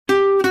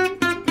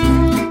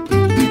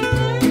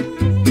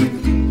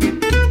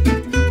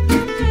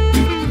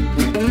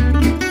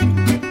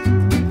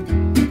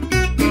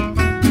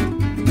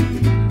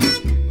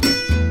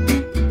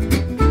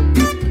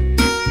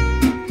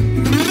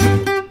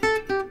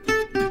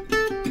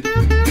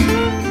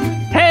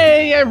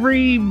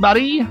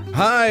everybody.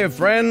 Hi,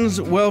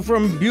 friends. Well,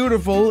 from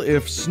beautiful,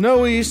 if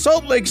snowy,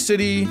 Salt Lake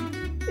City,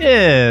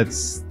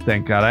 It's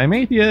Thank God I'm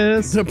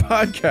Atheist. the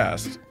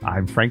podcast.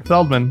 I'm Frank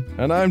Feldman.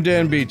 And I'm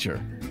Dan Beecher.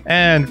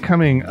 And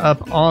coming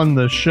up on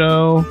the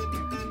show,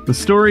 the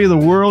story the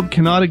world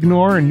cannot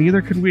ignore, and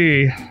neither could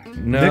we.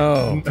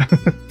 No.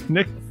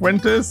 Nick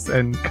Fuentes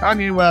and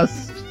Kanye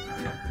West.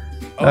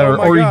 Oh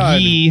my God.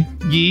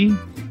 Yee.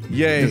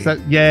 Yay. Is that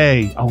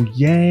yay? Oh,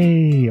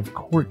 yay. Of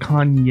course,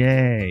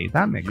 Kanye.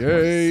 That makes more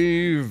sense.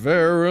 Yay,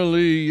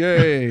 verily,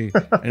 yay.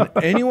 And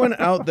anyone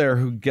out there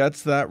who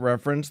gets that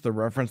reference, the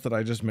reference that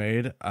I just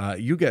made,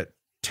 you get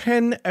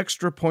 10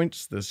 extra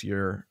points this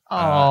year.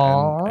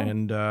 Aww.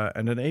 And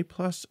an A+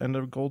 and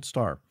a gold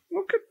star.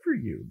 Well, good for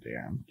you,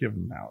 Dan.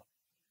 Giving out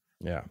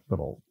Yeah.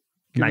 little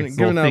Giving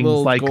little out things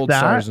little like gold that.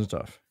 stars and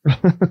stuff. All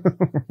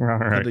For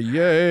right. the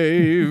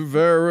yay,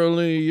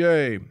 verily,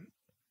 yay.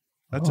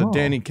 That's a Oh.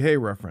 Danny Kaye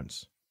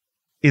reference.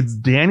 It's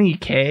Danny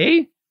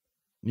Kaye?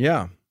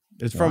 Yeah.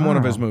 It's from one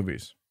of his Wow.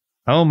 movies.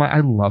 Oh my, I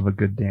love a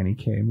good Danny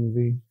Kaye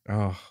movie.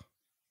 Oh,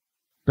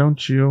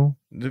 Don't you?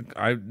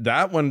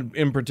 that one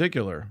in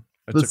particular.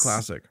 It's The a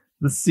classic.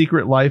 The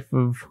Secret Life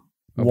of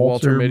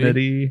Walter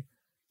Mitty.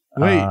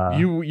 Wait,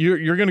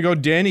 you're gonna go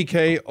Danny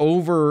Kaye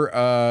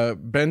over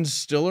Ben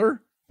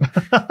Stiller?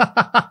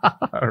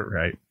 All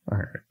right.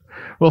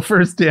 Well,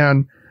 first,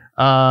 Dan,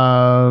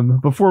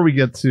 before we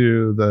get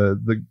to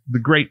the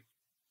great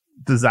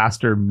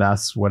disaster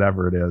mess,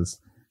 whatever it is,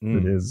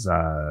 that is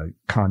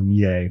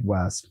Kanye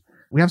West,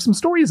 we have some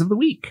stories of the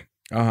week.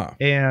 Uh-huh.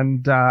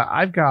 And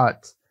I've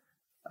got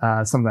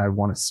something I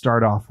want to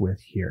start off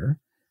with here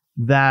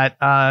that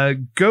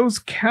goes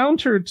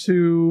counter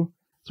to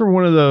sort of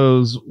one of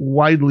those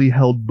widely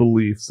held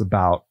beliefs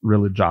about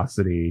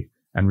religiosity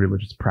and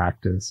religious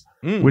practice,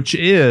 which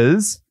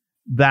is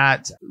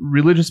that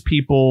religious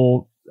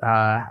people,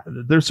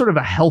 there's sort of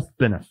a health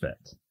benefit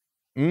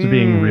to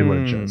being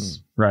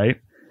religious,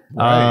 right?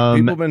 Right.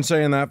 People have been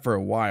saying that for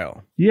a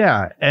while.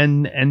 Yeah,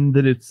 and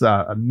that it's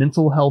a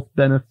mental health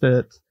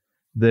benefit,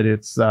 that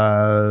it's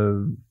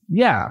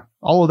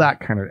all of that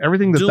kind of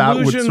everything that would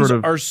Delusions sort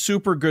of are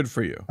super good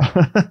for you.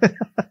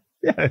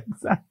 Yeah,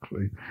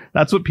 exactly.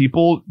 That's what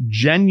people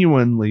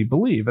genuinely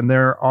believe, and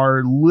there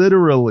are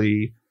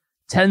literally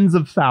tens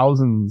of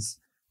thousands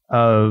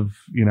of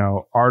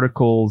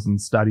articles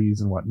and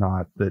studies and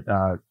whatnot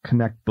that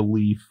connect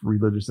belief,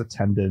 religious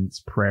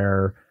attendance,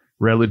 prayer,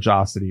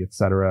 religiosity,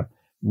 etc.,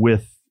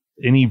 with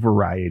any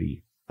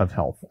variety of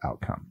health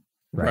outcome.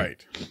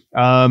 Right.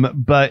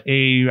 But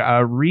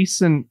a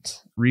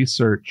recent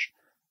research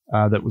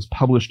that was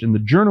published in the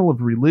Journal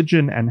of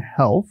Religion and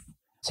Health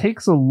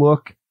takes a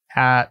look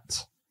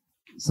at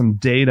some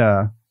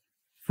data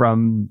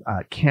from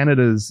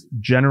Canada's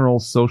General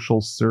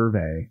Social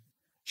Survey.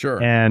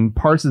 Sure. And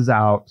parses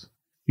out,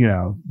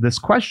 this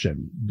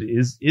question,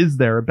 is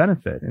there a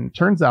benefit? And it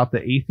turns out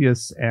that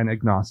atheists and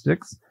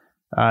agnostics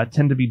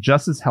tend to be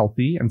just as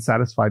healthy and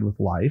satisfied with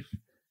life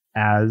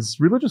as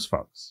religious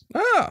folks.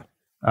 Take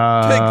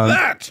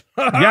that.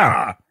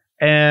 Yeah.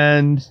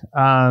 And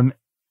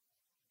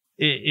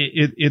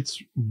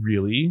it's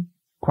really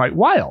quite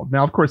wild.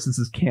 Now, of course, this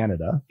is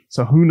Canada,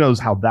 so who knows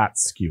how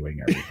that's skewing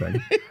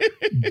everything.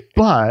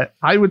 But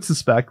I would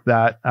suspect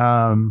that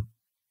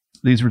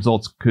these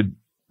results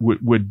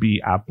would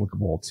be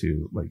applicable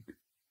to, like,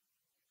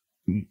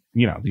 the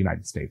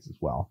United States as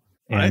well.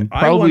 And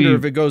I wonder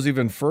if it goes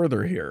even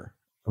further here,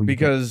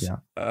 because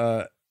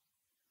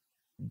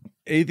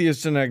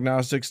atheists and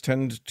agnostics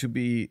tend to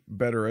be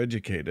better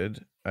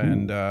educated,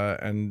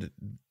 and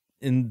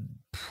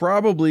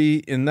probably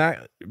in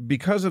that,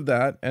 because of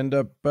that, end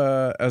up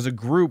as a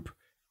group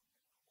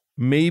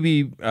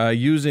maybe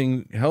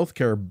using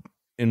healthcare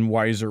in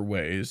wiser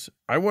ways.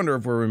 I wonder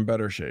if we're in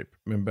better shape,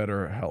 in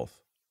better health.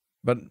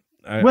 But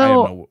I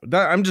don't know.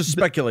 I'm just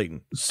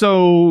speculating.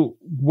 So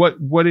what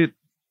it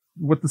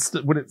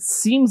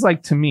seems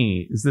like to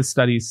me is this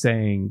study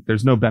saying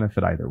there's no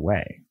benefit either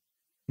way.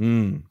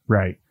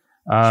 Right.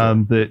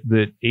 Sure.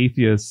 That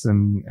atheists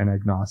and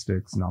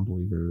agnostics,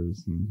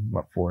 non-believers and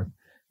what forth,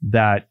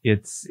 that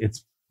it's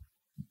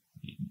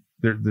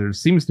there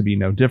seems to be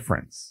no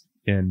difference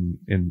in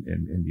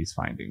these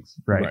findings.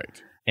 Right.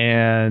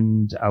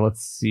 And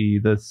let's see,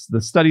 the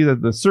study,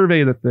 the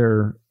survey that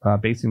they're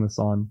basing this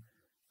on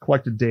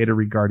collected data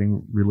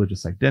regarding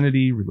religious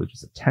identity,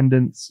 religious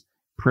attendance,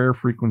 prayer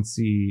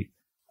frequency,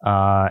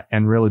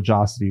 and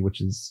religiosity,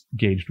 which is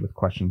gauged with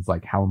questions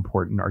like how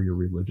important are your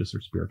religious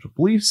or spiritual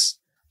beliefs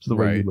to the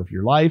way you live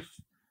your life.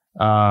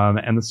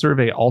 And the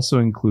survey also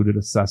included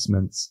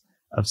assessments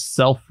of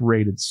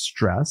self-rated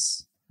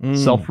stress,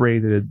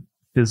 self-rated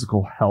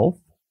physical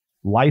health,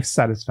 life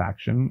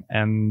satisfaction,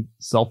 and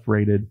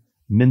self-rated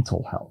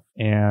mental health.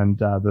 And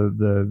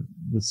the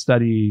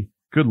study,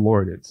 good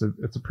Lord, it's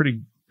a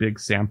pretty big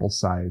sample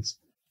size.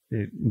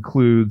 It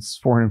includes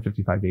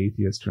 455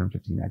 atheists,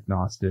 215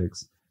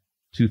 agnostics,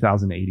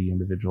 2,080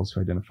 individuals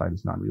who identified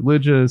as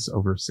non-religious,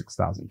 over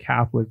 6,000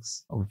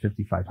 Catholics, over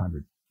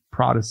 5,500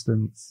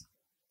 Protestants,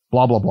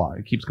 blah, blah, blah.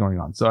 It keeps going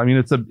on. So, I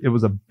mean, it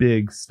was a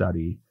big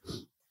study.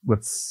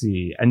 let's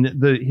see. And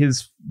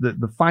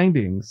the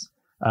findings,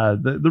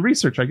 the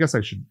research, I guess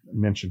I should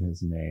mention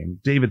his name,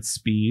 David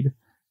Speed.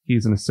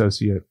 He's an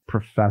associate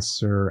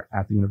professor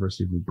at the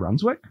University of New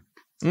Brunswick.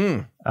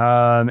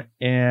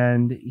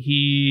 And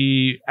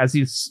as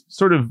he's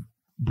sort of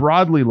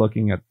broadly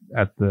looking at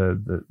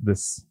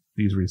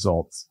these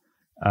results,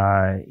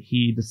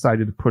 he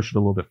decided to push it a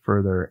little bit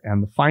further,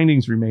 and the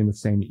findings remain the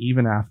same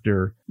even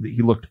after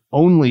he looked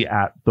only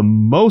at the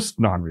most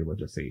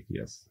non-religious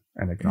atheists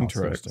and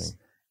agnostics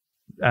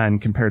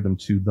and compared them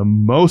to the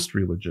most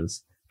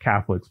religious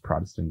Catholics,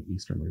 Protestant,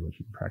 Eastern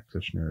religion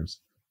practitioners,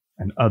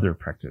 and other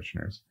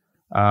practitioners.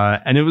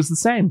 And it was the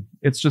same.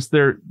 It's just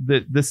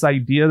this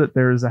idea that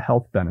there is a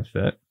health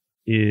benefit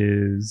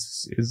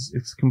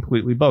is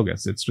completely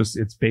bogus.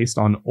 It's based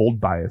on old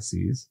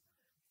biases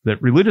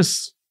that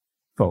religious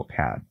folk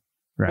had.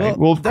 Right.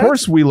 Well, of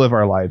course we live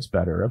our lives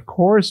better. Of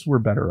course we're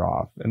better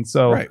off. And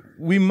so right.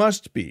 We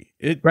must be.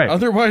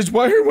 Otherwise,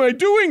 why am I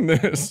doing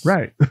this?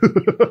 Right.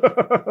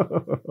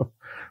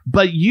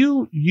 But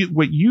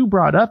what you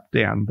brought up,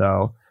 Dan,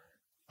 though,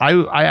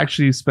 I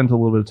actually spent a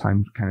little bit of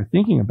time kind of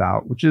thinking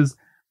about, which is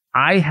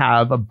I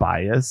have a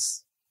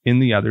bias in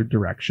the other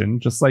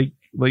direction, just like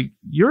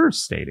you're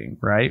stating,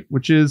 right?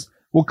 Which is,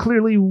 well,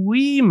 clearly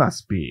we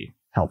must be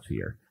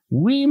healthier.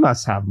 We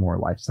must have more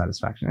life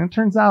satisfaction. And it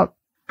turns out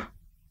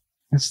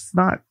it's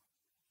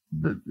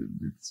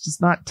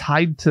just not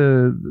tied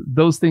to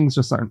those things.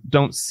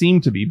 Don't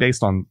seem to be,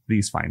 based on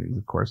these findings,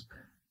 of course,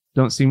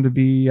 don't seem to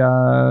be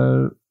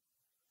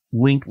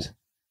linked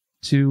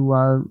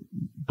to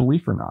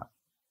belief or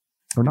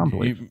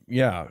non-belief.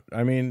 Yeah.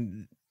 I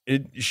mean,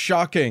 it's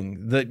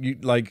shocking that you,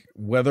 like,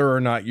 whether or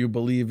not you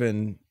believe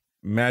in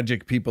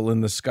magic people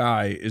in the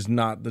sky is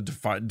not the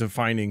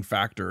defining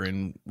factor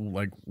in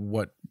like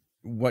what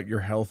your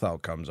health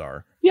outcomes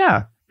are.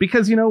 Yeah.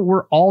 Because,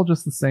 we're all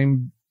just the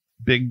same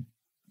big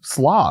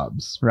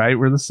slobs, right?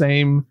 We're the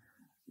same,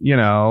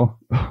 we're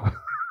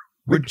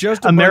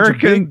just American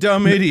bunch of big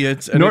dumb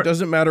idiots, and it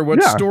doesn't matter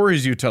what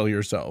stories you tell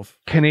yourself.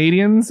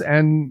 Canadians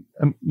and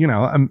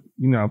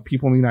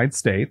people in the United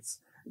States,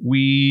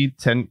 we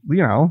tend,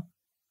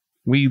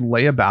 we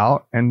lay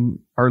about and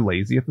are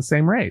lazy at the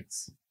same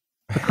rates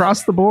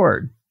across the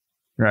board,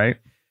 right?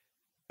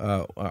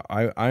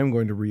 I'm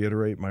going to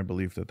reiterate my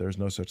belief that there's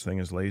no such thing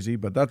as lazy,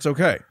 but that's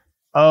okay.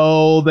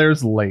 Oh,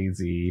 there's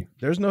lazy.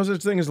 There's no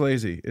such thing as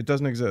lazy. It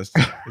doesn't exist.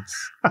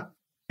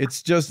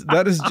 It's just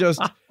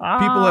people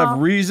have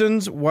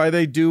reasons why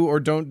they do or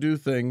don't do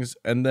things,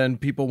 and then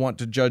people want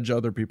to judge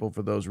other people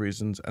for those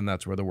reasons, and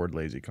that's where the word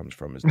lazy comes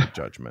from, is the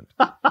judgment.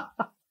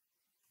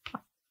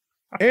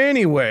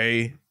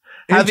 Anyway,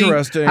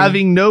 interesting.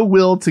 Having no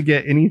will to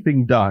get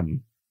anything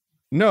done.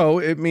 No,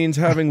 it means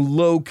having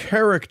low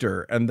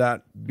character, and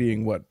that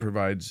being what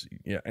provides.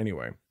 Yeah.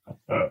 Anyway.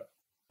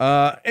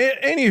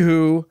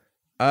 Anywho,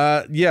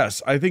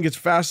 yes, I think it's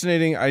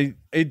fascinating.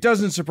 It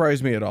doesn't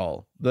surprise me at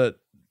all that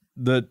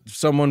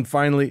someone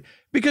finally,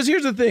 because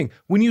here's the thing,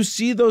 when you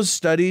see those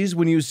studies,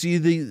 when you see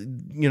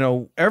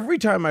every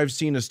time I've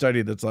seen a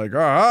study that's like,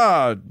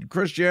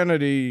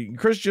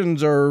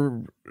 Christians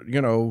are,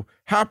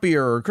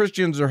 happier, or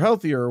Christians are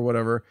healthier or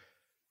whatever.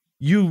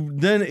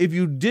 If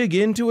you dig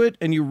into it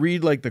and you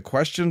read like the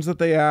questions that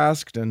they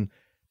asked and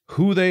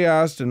who they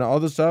asked and all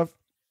this stuff,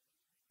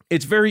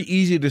 it's very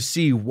easy to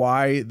see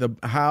why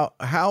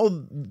how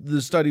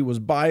the study was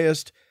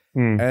biased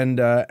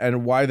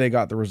and why they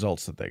got the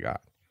results that they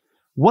got.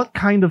 What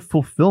kind of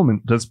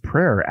fulfillment does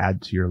prayer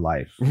add to your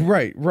life?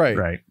 Right.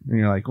 And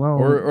you're like, well,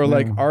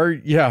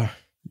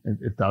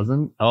 it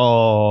doesn't.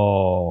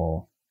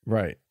 Oh,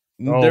 right.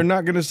 They're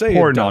not going to say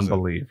poor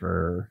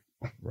non-believer.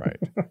 Right.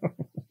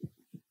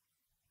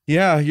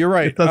 Yeah, you're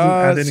right.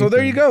 So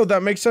there you go.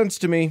 That makes sense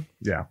to me.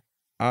 Yeah.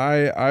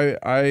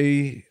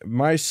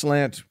 My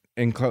slant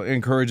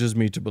encourages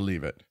me to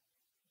believe it.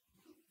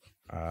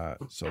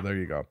 So there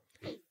you go.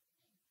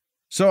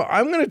 So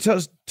I'm going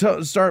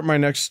to start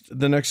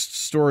the next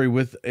story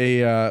with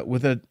a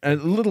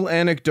little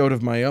anecdote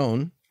of my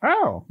own.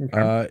 Oh,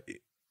 okay.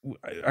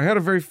 I had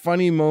a very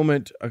funny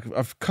moment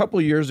a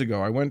couple years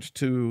ago. I went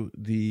to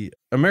the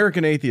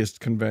American Atheist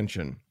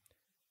Convention.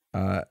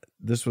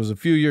 This was a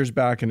few years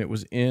back, and it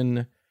was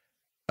in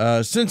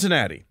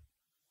Cincinnati.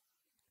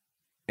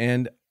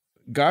 And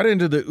got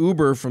into the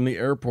Uber from the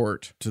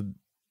airport to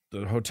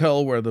the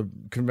hotel where the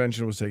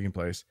convention was taking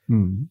place.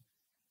 Mm-hmm.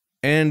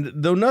 And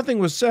though nothing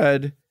was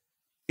said,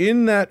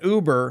 in that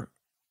Uber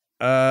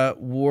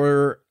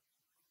were,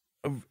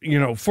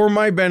 for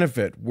my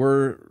benefit,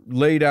 were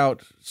laid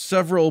out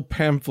several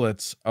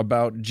pamphlets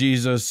about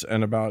Jesus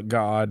and about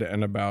God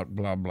and about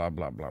blah, blah,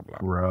 blah, blah, blah.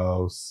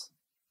 Gross.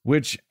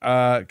 Which,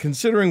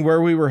 considering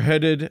where we were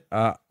headed,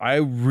 I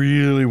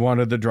really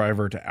wanted the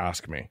driver to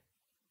ask me.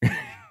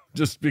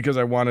 Just because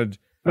I wanted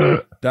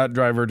that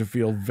driver to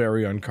feel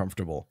very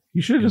uncomfortable.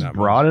 You should have just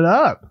brought it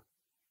up.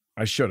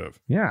 I should have.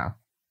 Yeah.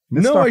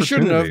 No, I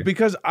shouldn't have,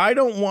 because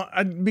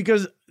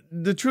because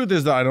the truth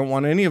is that I don't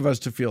want any of us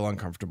to feel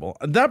uncomfortable.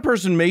 That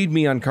person made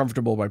me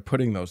uncomfortable by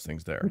putting those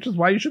things there. Which is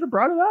why you should have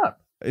brought it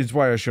up. It's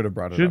why I should have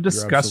brought it Should up. have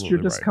discussed your You're absolutely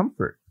right.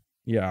 discomfort.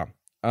 Yeah.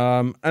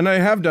 And I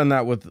have done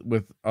that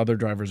with other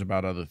drivers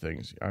about other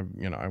things.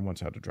 I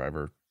once had a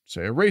driver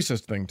say a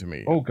racist thing to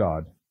me. Oh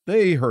God.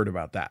 They heard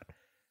about that.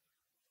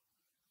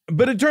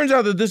 But it turns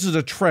out that this is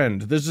a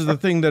trend. This is a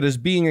thing that is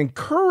being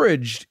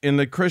encouraged in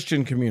the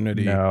Christian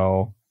community.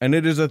 No. And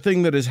it is a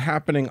thing that is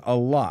happening a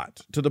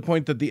lot, to the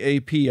point that the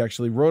AP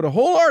actually wrote a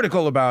whole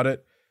article about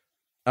it.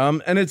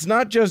 And it's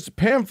not just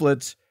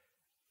pamphlets.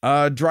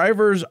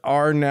 Drivers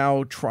are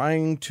now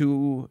trying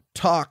to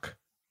talk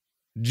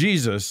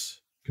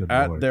Jesus Good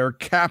at Lord. their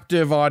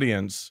captive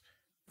audience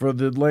for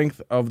the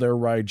length of their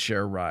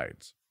rideshare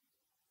rides.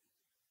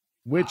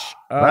 Which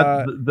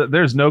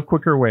there's no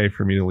quicker way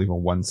for me to leave a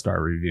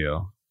 1-star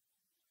review.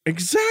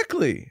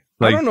 Exactly.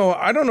 Like,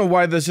 I don't know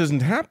why this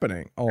isn't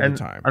happening all the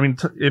time. I mean,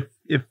 if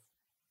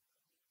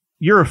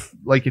you're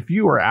if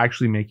you are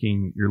actually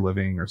making your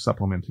living or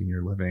supplementing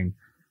your living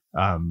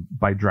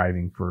by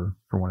driving for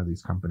one of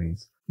these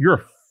companies, you're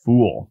a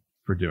fool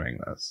for doing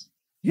this.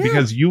 Yeah.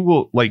 Because you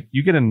will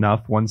you get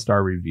enough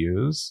 1-star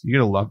reviews, you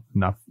get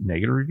enough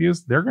negative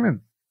reviews, they're gonna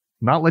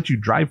not let you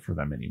drive for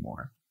them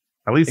anymore.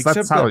 At least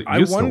that's how it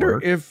used to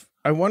work.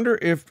 I wonder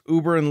if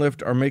Uber and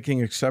Lyft are making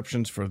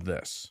exceptions for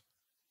this.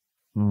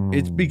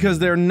 It's because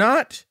they're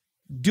not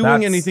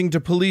doing anything to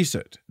police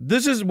it.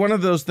 This is one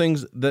of those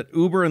things that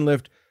Uber and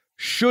Lyft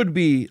should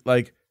be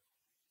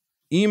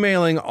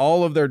emailing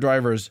all of their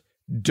drivers,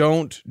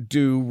 don't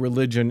do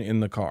religion in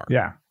the car.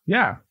 Yeah.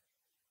 Yeah.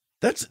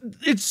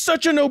 It's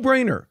such a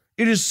no-brainer.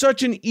 It is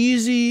such an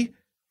easy,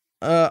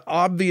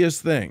 obvious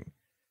thing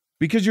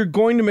because you're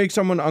going to make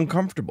someone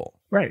uncomfortable.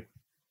 Right.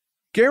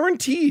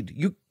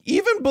 Guaranteed.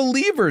 Even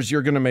believers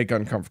you're going to make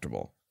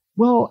uncomfortable.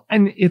 Well,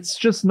 and it's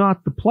just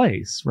not the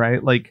place,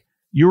 right? Like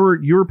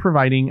you're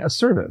providing a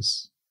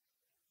service.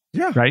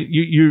 Yeah. Right?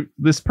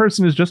 This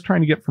person is just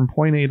trying to get from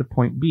point A to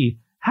point B.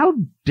 How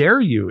dare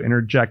you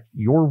interject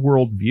your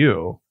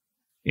worldview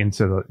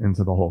into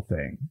the whole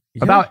thing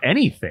about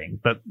anything,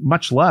 but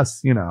much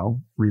less,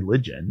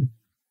 religion.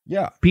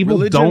 Yeah.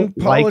 People don't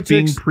politics, like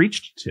being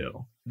preached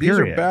to. These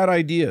are bad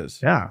ideas.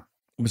 Yeah.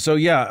 So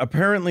yeah,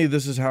 apparently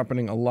this is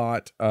happening a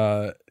lot.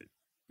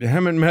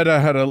 Hemant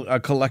Mehta had a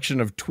collection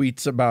of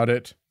tweets about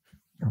it.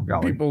 Oh,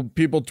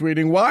 people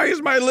tweeting, "Why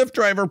is my Lyft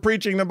driver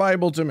preaching the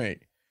Bible to me?"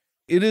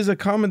 It is a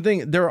common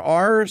thing. There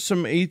are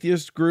some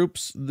atheist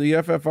groups. The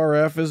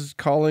FFRF is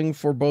calling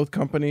for both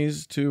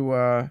companies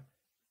to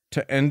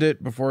end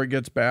it before it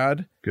gets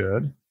bad.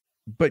 Good.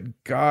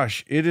 But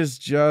gosh, it is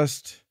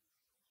just,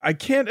 I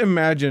can't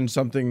imagine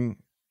something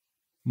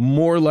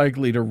more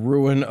likely to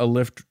ruin a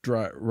Lyft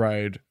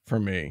ride for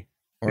me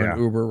or an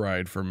Uber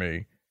ride for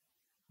me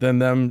than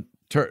them,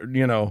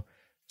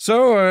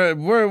 So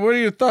what are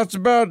your thoughts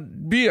about,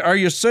 are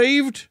you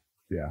saved?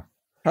 Yeah.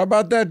 How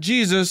about that,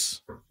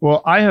 Jesus?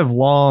 Well, I have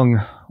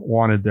long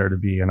wanted there to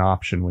be an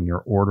option when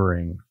you're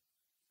ordering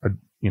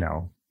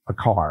a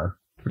car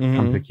to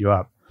come pick you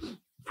up,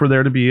 for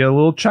there to be a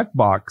little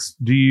checkbox.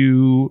 Do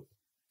you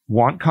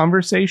want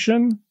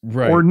conversation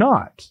or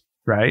not?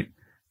 Right.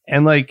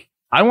 And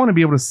I want to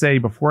be able to say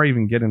before I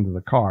even get into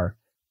the car,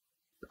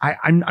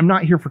 I'm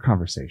not here for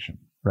conversation.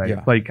 Right.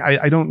 Yeah.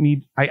 I don't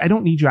need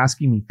you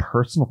asking me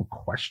personal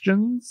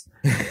questions.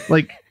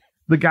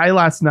 The guy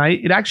last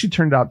night, it actually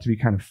turned out to be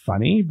kind of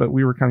funny, but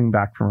we were coming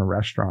back from a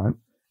restaurant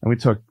and we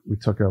took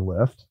a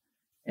Lyft,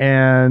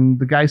 and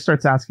the guy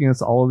starts asking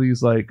us all of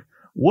these,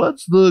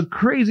 what's the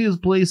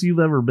craziest place you've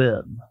ever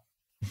been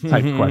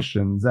type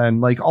questions.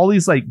 And all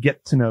these,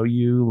 get to know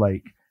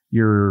you,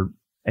 you're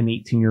an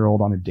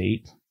 18-year-old on a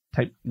date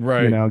type,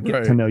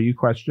 get to know you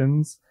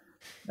questions.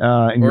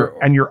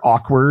 And you're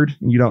awkward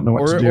and you don't know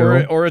what to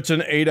do. Or it's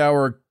an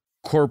 8-hour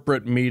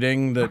corporate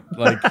meeting that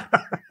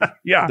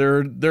yeah,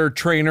 there are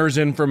trainers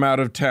in from out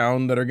of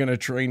town that are going to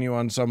train you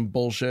on some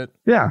bullshit.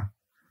 Yeah.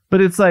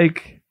 But it's I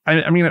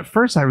mean, at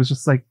first I was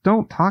just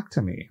don't talk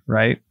to me.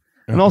 Right.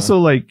 And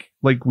also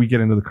we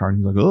get into the car and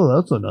he's like, oh,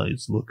 that's a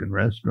nice looking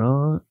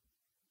restaurant.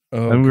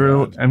 Oh,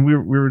 and we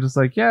were just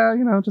yeah,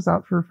 just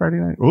out for a Friday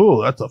night.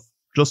 Oh, that's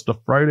just a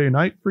Friday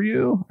night for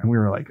you. And we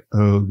were like,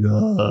 oh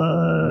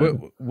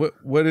God. What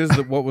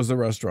was the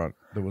restaurant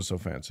that was so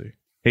fancy?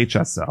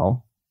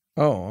 HSL.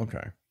 Oh,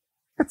 okay.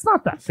 It's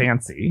not that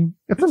fancy.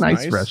 It's a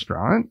nice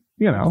restaurant,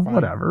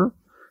 whatever.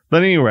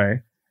 But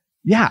anyway,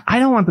 yeah, I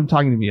don't want them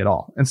talking to me at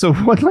all. And so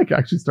when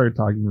actually started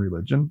talking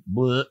religion,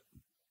 bleh,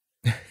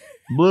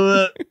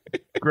 bleh,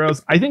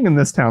 gross. I think in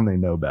this town they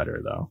know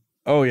better though.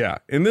 Oh yeah,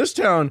 in this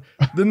town,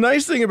 the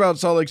nice thing about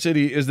Salt Lake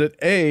City is that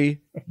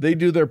they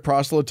do their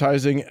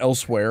proselytizing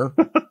elsewhere.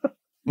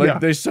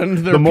 They send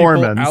their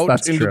Mormons, people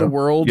out into the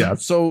world.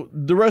 Yes. So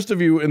the rest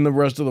of you in the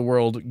rest of the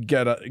world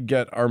get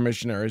our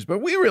missionaries, but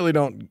we really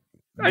don't.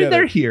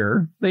 They're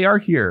here. They are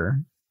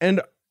here.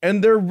 And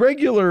their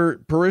regular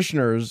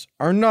parishioners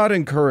are not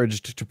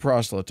encouraged to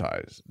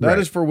proselytize. That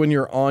is for when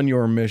you're on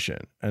your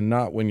mission and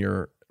not when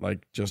you're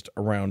just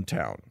around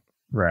town.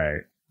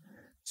 Right.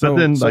 So but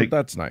then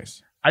that's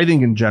nice. I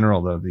think in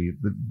general though,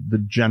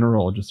 the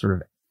general just sort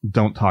of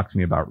don't talk to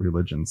me about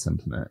religion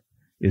sentiment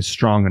is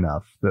strong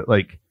enough that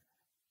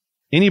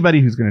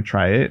anybody who's going to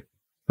try it,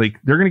 like,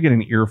 they're going to get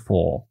an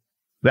earful.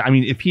 I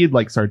mean, if he had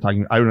like started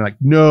talking, I would have like,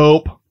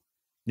 nope.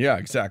 Yeah,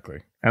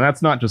 exactly. And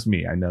that's not just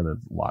me. I know there's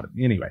a lot of,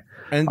 anyway.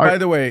 And by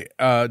the way,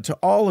 to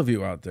all of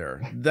you out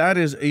there, that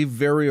is a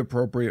very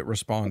appropriate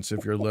response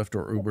if your Lyft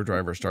or Uber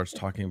driver starts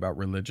talking about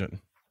religion.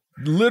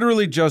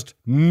 Literally just,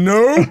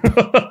 nope.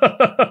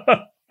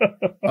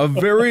 A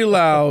very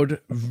loud,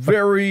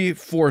 very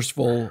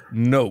forceful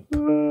nope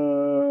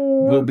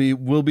will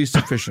be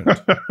sufficient.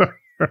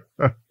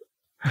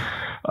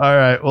 All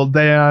right. Well,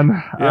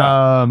 Dan,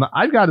 Yeah.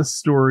 I've got a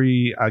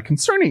story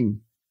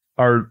concerning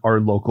our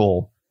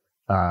local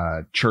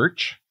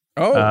church.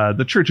 Oh,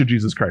 The Church of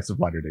Jesus Christ of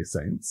Latter-day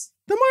Saints.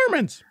 the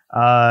Mormons.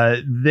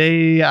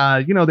 They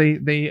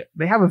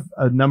have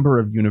a number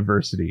of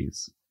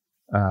universities.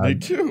 They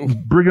do.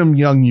 Brigham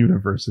Young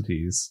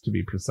universities, to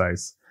be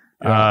precise.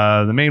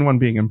 Yeah. The main one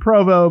being in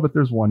Provo, but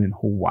there's one in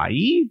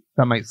Hawaii.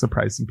 That might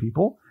surprise some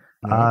people.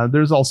 Yeah.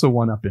 There's also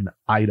one up in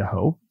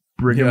Idaho.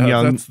 Brigham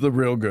Young. That's the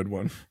real good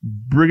one.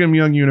 Brigham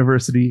Young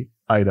University,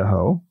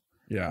 Idaho.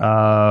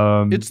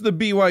 Yeah. It's the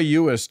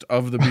BYUist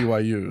of the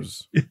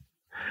BYUs.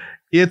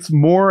 It's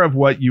more of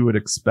what you would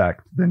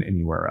expect than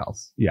anywhere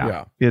else.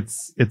 Yeah.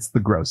 It's the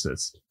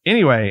grossest.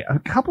 Anyway, a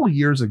couple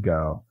years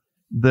ago,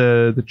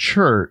 the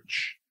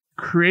church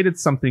created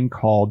something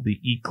called the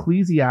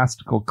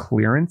Ecclesiastical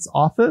Clearance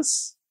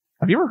Office.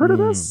 Have you ever heard of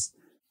this?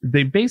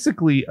 They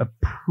basically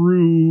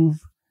approve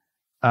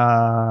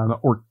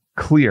or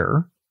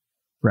clear,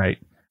 right,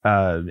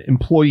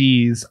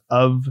 employees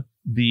of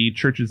the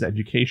church's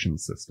education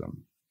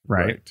system,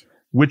 right?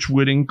 Which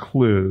would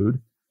include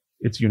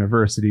its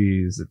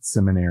universities, its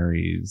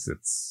seminaries,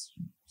 its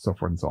so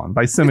forth and so on.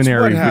 By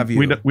seminary,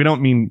 we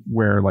don't mean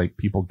where like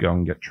people go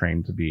and get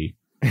trained to be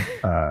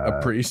a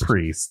priest.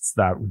 Priests.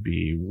 That would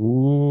be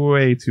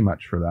way too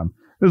much for them.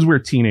 This is where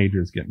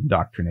teenagers get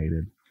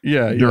indoctrinated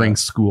during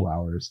school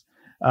hours.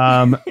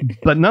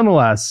 But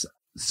nonetheless,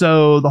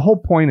 so the whole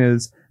point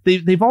is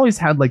they've always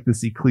had like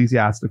this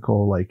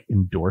ecclesiastical like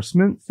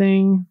endorsement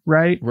thing,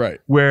 right? Right.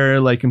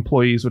 Where like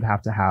employees would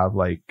have to have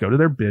like go to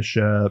their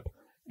bishop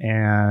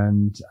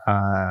and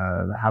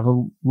have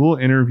a little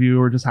interview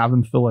or just have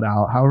them fill it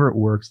out. However it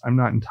works, I'm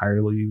not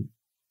entirely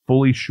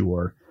fully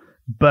sure.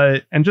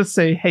 But, and just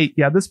say, hey,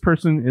 yeah, this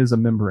person is a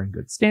member in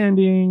good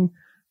standing,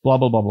 blah,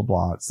 blah, blah, blah,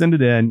 blah. Send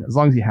it in. As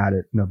long as you had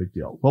it, no big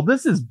deal. Well,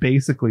 this is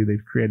basically,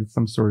 they've created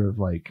some sort of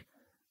like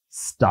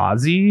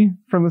Stasi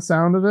from the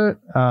sound of it,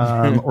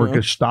 or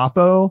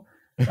Gestapo,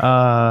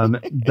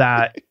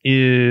 that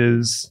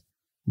is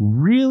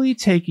really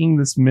taking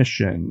this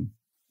mission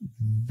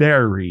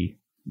very,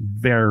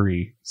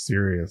 very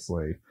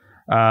seriously.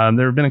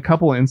 There have been a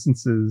couple of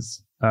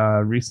instances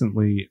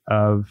recently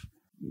of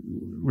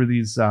where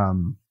these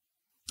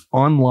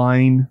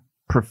online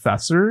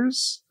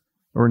professors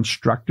or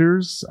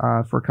instructors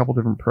for a couple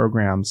different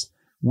programs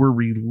were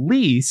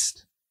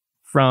released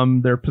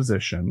from their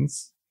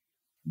positions.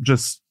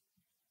 Just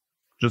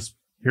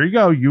here you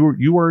go.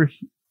 You are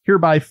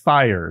hereby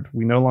fired.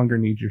 We no longer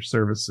need your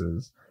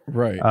services.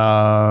 Right.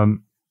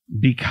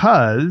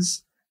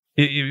 Because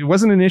it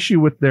wasn't an issue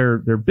with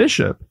their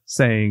bishop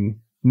saying,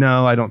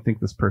 no, I don't think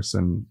this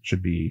person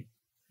should be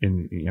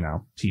in,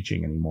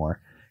 teaching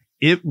anymore.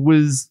 It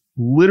was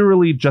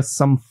literally just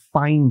some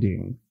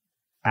finding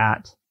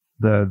at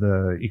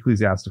the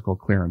Ecclesiastical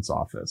Clearance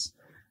Office.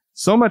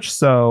 So much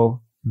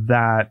so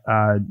that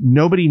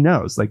nobody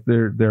knows. Like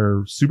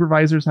their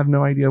supervisors have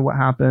no idea what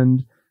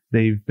happened.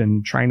 They've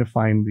been trying to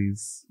find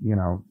these,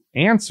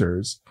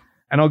 answers.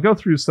 And I'll go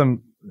through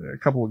a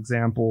couple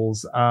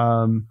examples.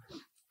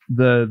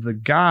 The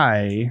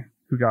guy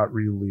who got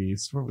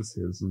released, what was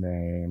his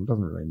name?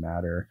 Doesn't really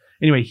matter.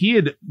 Anyway,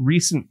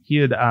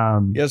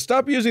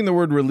 stop using the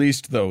word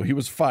released though. He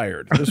was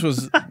fired. This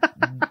was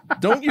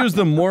don't use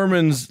the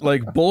Mormons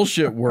like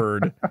bullshit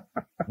word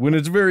when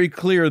it's very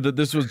clear that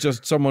this was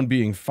just someone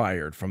being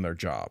fired from their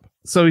job.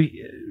 So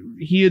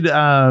he had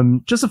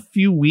just a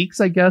few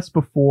weeks, I guess,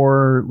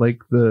 before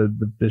like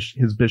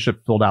his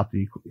bishop filled out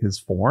his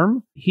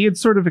form, he had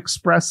sort of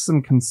expressed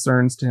some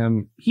concerns to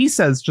him. He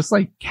says just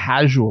like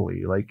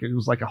casually, like it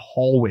was like a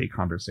hallway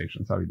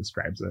conversation, is how he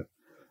describes it,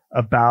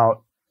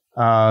 about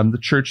the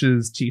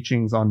church's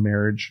teachings on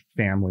marriage,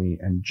 family,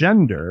 and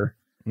gender,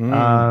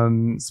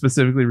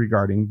 specifically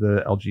regarding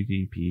the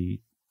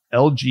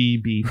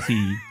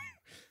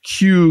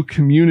LGBTQ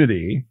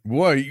community.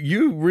 Boy,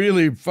 you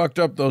really fucked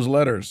up those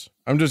letters.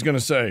 I'm just going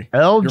to say.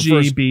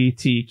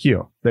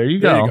 LGBTQ. There you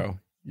go. There you go.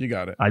 You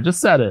got it. I just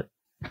said it.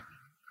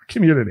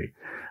 Community.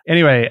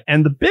 Anyway,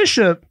 and the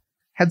bishop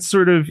had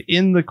sort of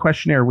in the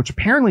questionnaire, which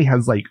apparently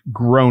has like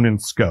grown in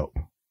scope,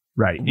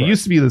 right? It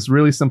used to be this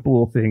really simple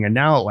little thing, and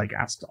now it like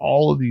asks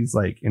all of these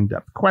like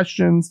in-depth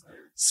questions,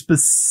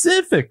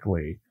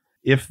 specifically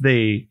if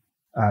they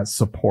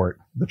support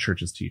the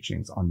church's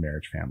teachings on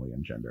marriage, family,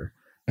 and gender.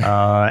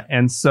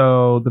 And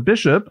so the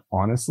bishop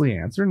honestly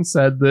answered and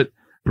said that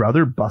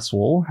Brother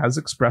Buswell has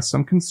expressed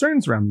some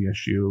concerns around the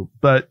issue,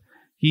 but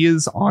he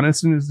is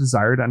honest in his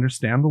desire to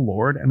understand the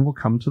Lord and will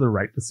come to the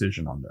right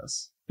decision on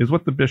this, is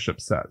what the bishop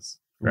says.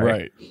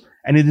 Right.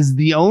 And it is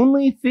the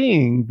only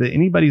thing that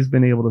anybody's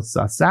been able to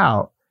suss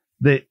out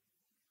that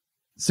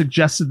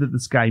suggested that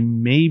this guy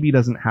maybe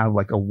doesn't have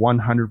like a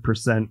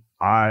 100%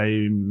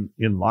 I'm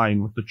in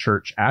line with the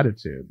church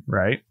attitude,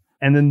 right?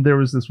 And then there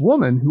was this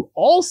woman who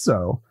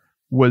also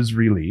was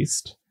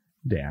released,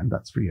 Dan,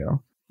 that's for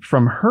you,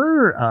 from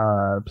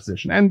her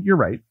position. And you're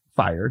right,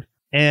 fired.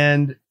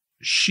 And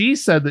she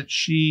said that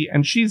she's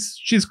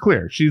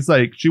clear. She's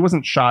like, she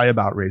wasn't shy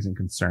about raising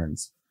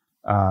concerns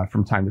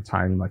from time to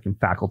time, like in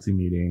faculty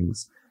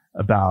meetings,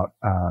 about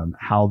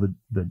how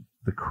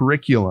the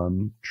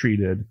curriculum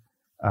treated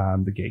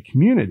the gay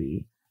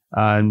community.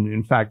 And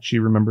in fact, she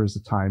remembers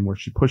a time where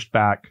she pushed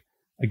back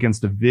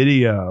against a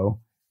video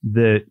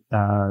that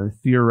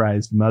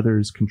theorized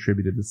mothers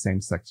contributed to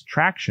same-sex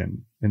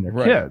attraction in their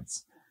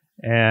kids.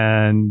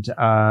 And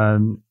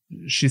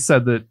she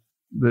said that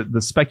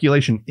the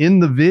speculation in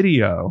the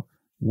video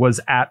was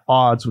at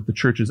odds with the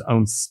church's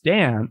own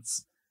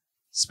stance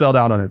spelled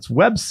out on its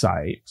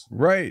website.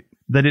 Right.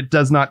 That it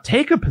does not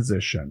take a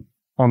position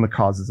on the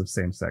causes of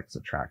same-sex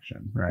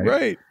attraction. Right.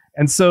 Right.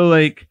 And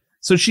so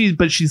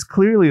she's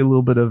clearly a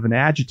little bit of an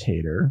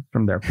agitator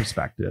from their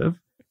perspective,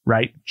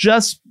 right?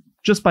 Just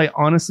by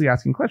honestly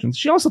asking questions.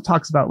 She also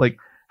talks about like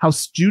how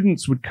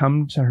students would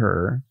come to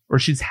her, or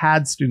she's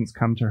had students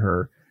come to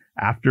her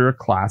after a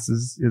class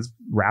is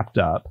wrapped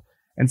up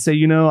and say,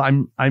 you know,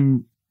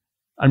 I'm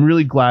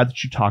really glad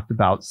that you talked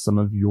about some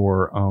of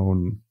your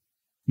own,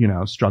 you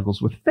know,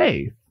 struggles with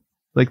faith.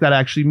 Like that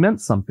actually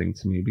meant something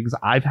to me because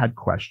I've had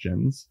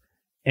questions,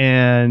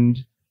 and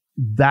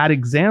that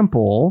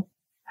example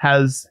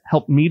has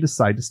helped me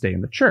decide to stay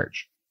in the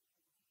church.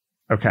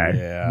 Okay.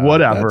 Yeah,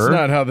 whatever. That's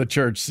not how the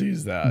church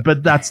sees that.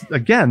 But that's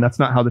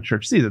not how the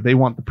church sees it. They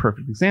want the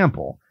perfect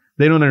example.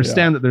 They don't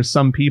understand that there's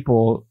some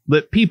people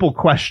that people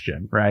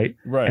question, right?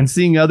 Right. And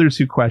seeing others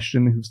who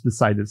question, who's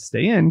decided to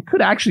stay in,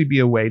 could actually be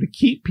a way to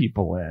keep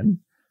people in,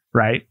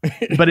 right?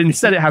 But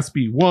instead it has to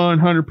be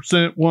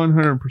 100%,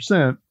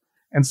 100%.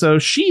 And so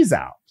she's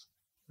out,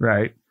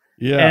 right?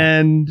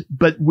 Yeah.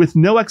 But with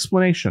no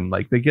explanation,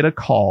 like they get a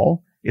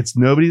call. It's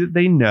nobody that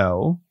they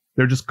know.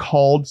 They're just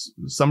called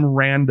some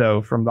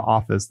rando from the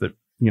office that,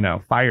 you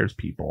know, fires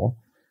people.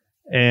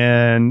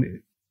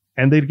 And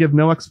they give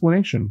no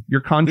explanation. Your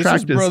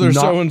contract is brother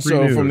not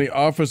so-and-so renewed. From the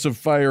office of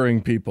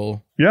firing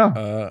people.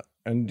 Yeah.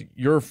 And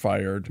you're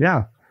fired.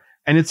 Yeah.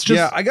 And it's just...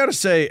 Yeah, I got to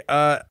say,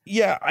 I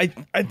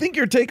think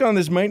your take on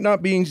this might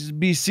not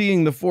be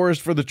seeing the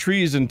forest for the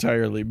trees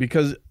entirely,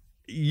 because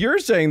you're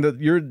saying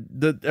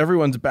that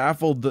everyone's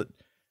baffled, that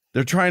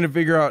they're trying to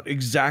figure out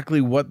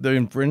exactly what the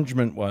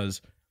infringement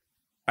was.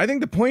 I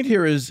think the point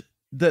here is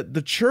that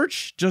the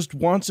church just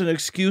wants an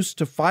excuse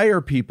to fire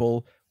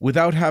people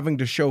without having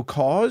to show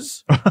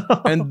cause.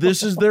 And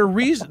this is their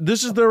reason.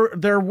 This is their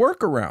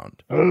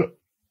workaround.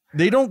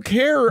 They don't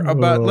care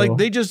about, like,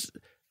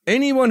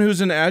 anyone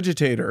who's an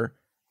agitator,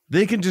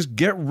 they can just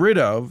get rid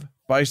of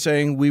by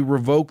saying we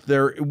revoke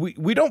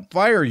we don't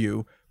fire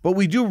you, but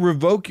we do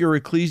revoke your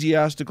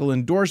ecclesiastical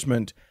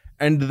endorsement,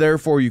 and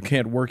therefore you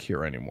can't work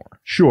here anymore.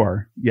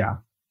 Sure. Yeah.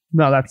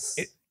 No, that's...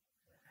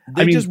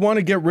 They just want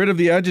to get rid of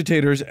the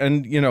agitators,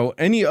 and, you know,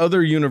 any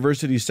other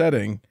university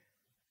setting,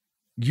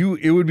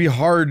 it would be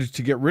hard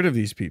to get rid of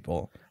these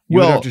people. You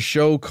would have to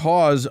show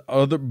cause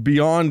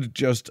beyond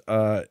just,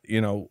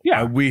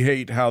 we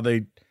hate how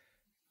they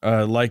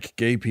like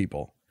gay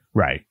people.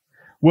 Right.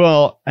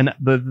 Well, and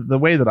the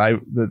way that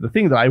the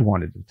thing that I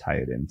wanted to tie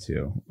it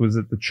into was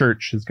that the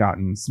church has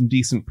gotten some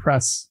decent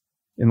press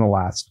in the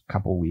last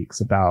couple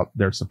weeks about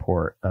their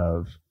support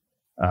of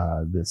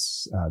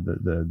this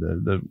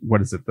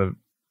what is it, the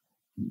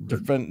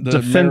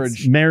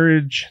defense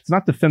marriage. It's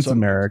not defense of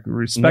marriage,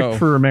 respect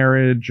for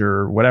marriage,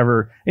 or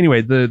whatever.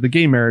 Anyway, the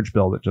gay marriage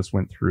bill that just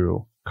went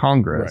through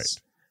Congress,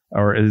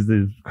 or is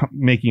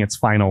making its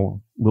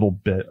final little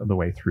bit of the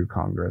way through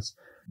Congress,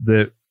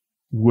 that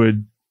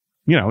would,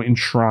 you know,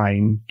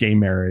 enshrine gay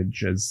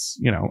marriage as,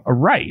 you know, a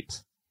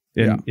right,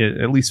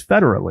 at least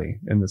federally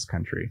in this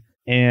country.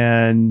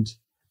 And,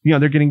 you know,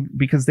 they're getting,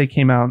 because they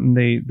came out and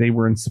they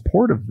were in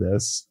support of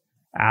this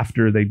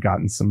after they'd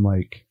gotten some,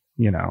 like,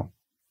 you know,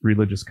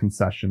 religious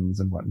concessions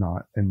and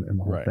whatnot in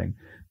the whole thing.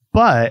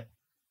 But,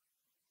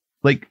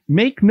 like,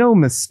 make no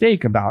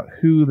mistake about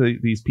who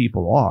these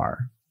people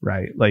are,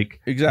 right? Like,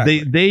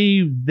 exactly.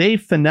 They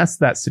finessed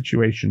that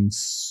situation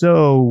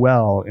so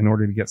well in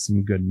order to get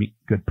some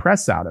good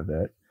press out of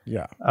it.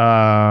 Yeah.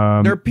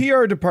 Their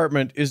PR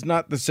department is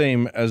not the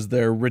same as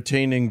their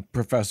retaining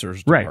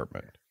professors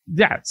department.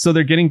 Yeah. So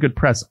they're getting good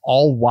press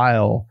all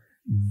while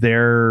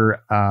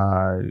they're,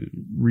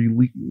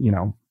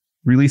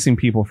 releasing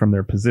people from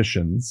their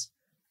positions,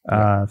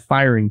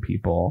 firing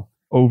people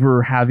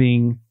over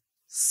having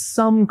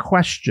some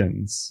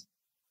questions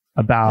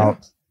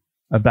about,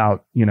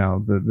 you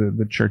know,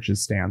 the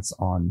church's stance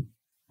on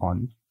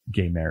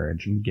gay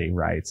marriage and gay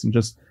rights, and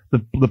just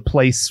the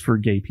place for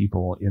gay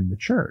people in the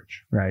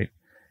church. Right.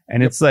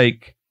 And it's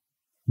like,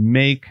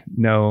 make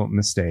no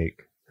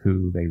mistake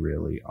who they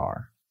really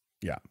are.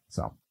 Yeah.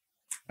 So.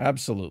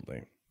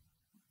 Absolutely.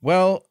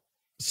 Well,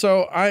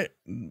 So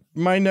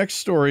my next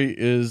story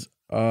is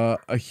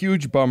a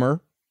huge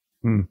bummer.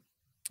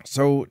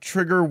 So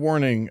trigger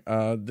warning.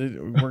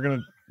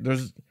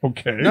 There's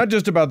okay. Not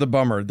just about the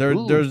bummer.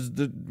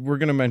 We're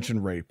gonna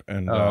mention rape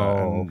and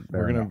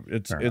we're gonna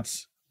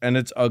it's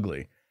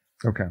ugly.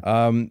 Okay.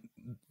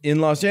 In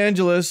Los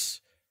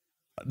Angeles,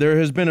 there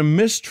has been a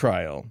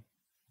mistrial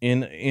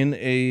in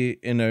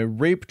a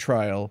rape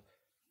trial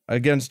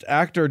against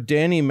actor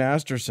Danny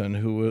Masterson,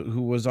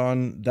 who was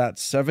on that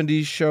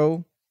 70s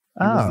show.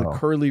 He was the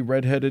curly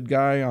redheaded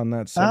guy on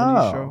that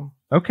 70s show.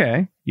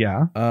 Okay.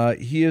 Yeah.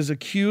 He is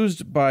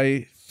accused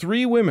by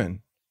 3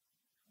 women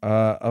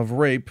of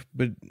rape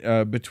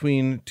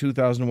between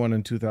 2001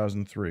 and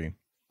 2003.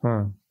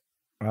 Huh.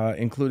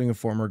 Including a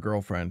former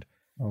girlfriend.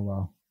 Oh,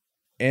 wow.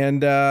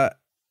 And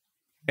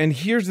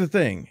here's the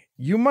thing.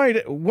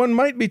 One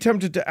might be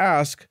tempted to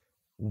ask,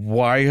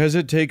 why has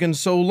it taken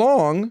so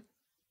long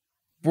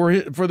for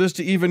this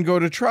to even go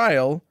to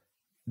trial?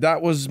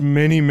 That was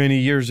many, many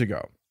years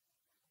ago.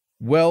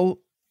 Well,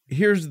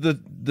 here's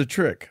the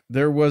trick.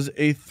 There was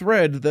a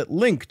thread that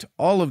linked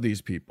all of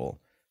these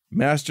people,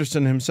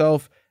 Masterson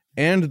himself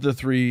and the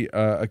 3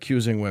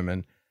 accusing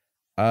women.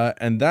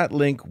 And that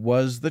link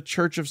was the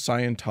Church of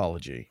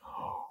Scientology.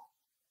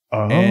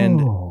 Oh.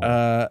 And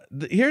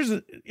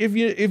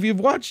if you've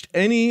watched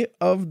any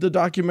of the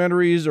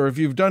documentaries or if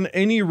you've done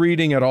any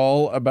reading at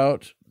all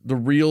about the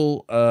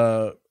real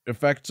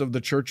effects of the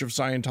Church of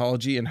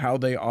Scientology and how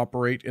they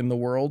operate in the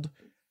world,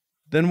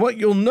 then what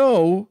you'll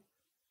know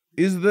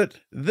is that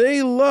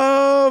they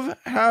love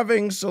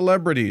having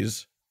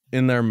celebrities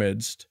in their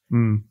midst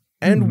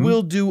and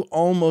will do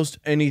almost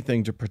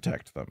anything to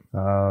protect them.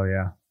 Oh,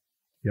 yeah.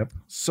 Yep.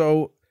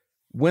 So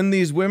when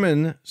these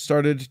women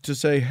started to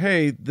say,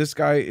 hey, this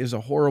guy is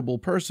a horrible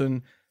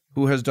person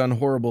who has done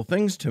horrible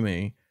things to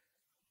me,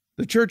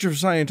 the Church of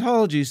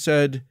Scientology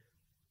said,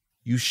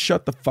 you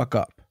shut the fuck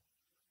up.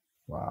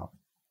 Wow.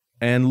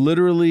 And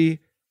literally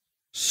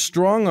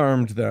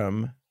strong-armed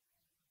them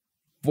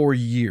for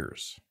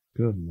years.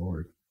 Good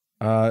Lord.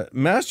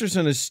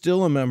 Masterson is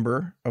still a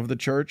member of the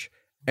church.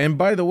 And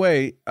by the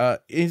way,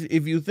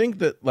 if you think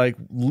that like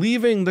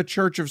leaving the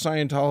Church of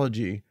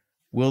Scientology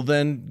will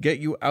then get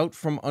you out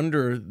from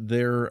under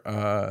their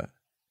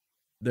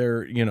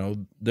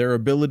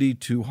ability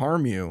to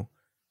harm you,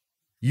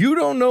 you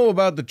don't know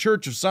about the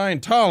Church of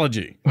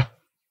Scientology.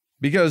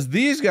 Because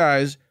these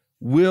guys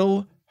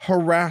will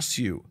harass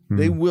you.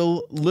 They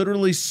will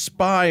literally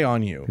spy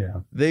on you.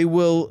 Yeah. They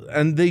will,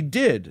 and they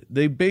did.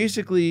 They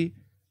basically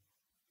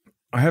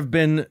have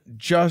been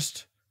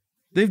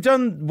they've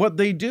done what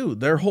they do.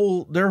 Their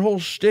whole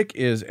shtick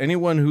is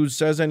anyone who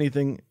says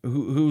anything,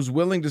 who's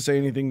willing to say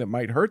anything that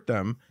might hurt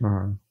them,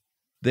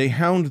 they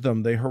hound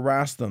them, they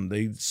harass them,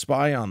 they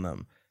spy on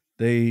them.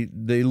 They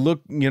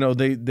look,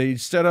 they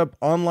set up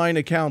online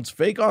accounts,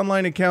 fake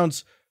online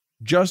accounts,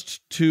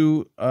 just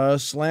to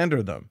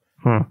slander them.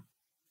 Huh.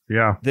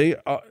 Yeah.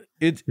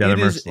 It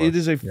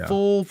is a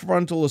full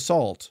frontal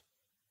assault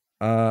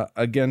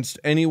against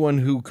anyone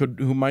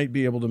who might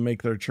be able to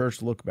make their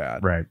church look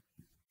bad. Right.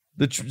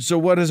 So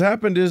what has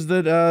happened is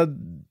that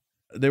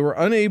they were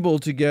unable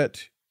to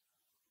get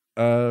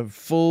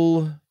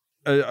full.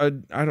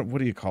 What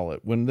do you call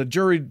it when the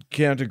jury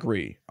can't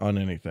agree on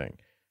anything?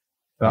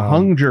 The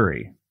hung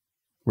jury.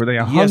 Were they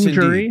a hung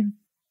jury? Indeed.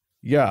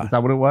 Yeah. Is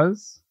that what it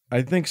was?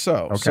 I think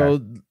so.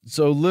 Okay.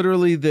 So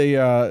literally they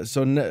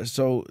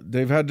so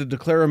they've had to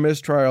declare a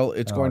mistrial.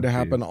 It's going to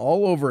happen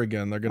all over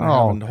again. They're going to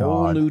have a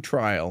whole new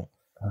trial.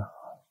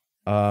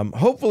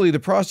 Hopefully the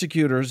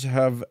prosecutors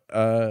have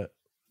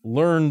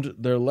learned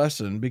their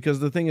lesson, because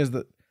the thing is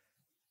that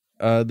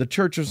the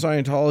Church of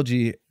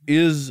Scientology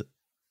is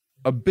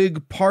a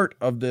big part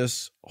of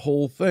this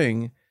whole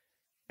thing,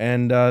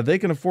 and they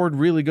can afford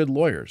really good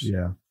lawyers.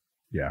 Yeah.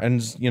 Yeah.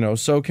 And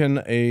so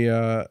can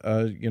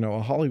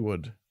a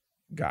Hollywood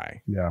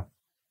guy. Yeah.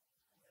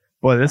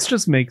 Boy, this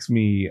just makes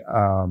me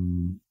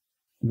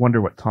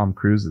wonder what Tom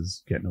Cruise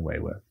is getting away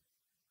with.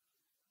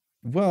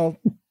 Well,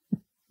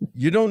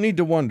 you don't need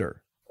to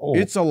wonder. Oh.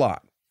 It's a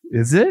lot.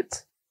 Is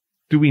it?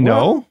 Do we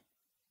know?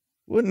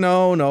 Well,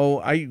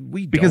 no.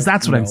 Because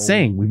that's what I'm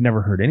saying. We've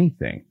never heard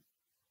anything,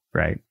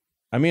 right?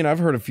 I mean, I've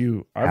heard a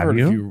few. A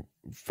few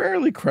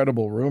fairly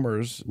credible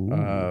rumors,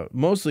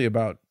 mostly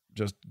about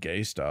just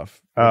gay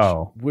stuff.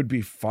 Which would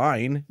be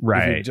fine,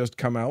 right? If he'd just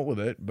come out with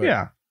it, but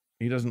yeah,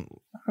 he doesn't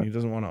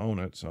want to own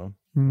it. So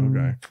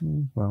okay,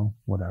 well,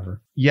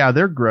 whatever. Yeah,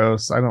 they're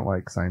gross. I don't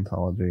like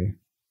Scientology.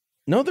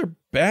 No, they're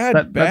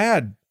bad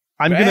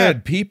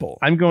people.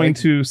 I'm going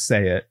to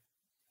say it.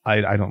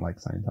 I don't like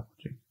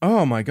Scientology.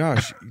 Oh my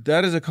gosh,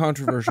 that is a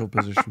controversial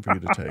position for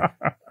you to take.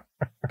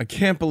 I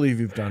can't believe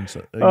you've done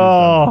so.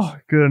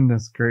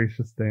 Goodness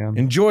gracious, Dan.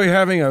 Enjoy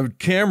having a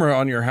camera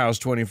on your house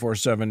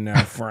 24/7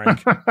 now,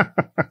 Frank.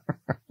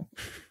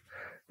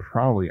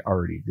 Probably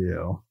already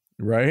do.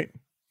 Right?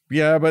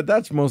 Yeah, but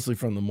that's mostly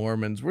from the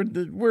Mormons.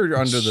 We're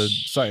under the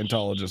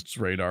Scientologists'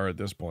 radar at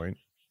this point.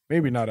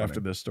 Maybe not after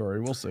this story.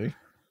 We'll see.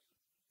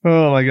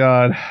 Oh my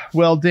God.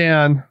 Well,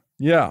 Dan.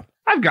 Yeah.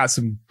 I've got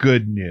some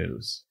good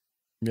news.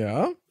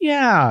 Yeah.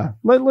 Yeah.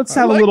 Let's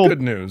have I like a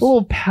good news.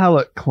 little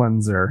palate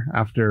cleanser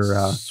after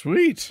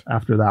Sweet.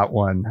 after that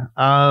one.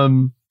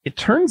 It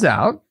turns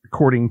out,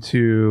 according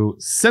to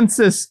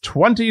Census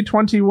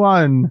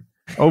 2021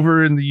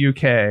 over in the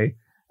UK,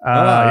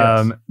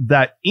 Yes.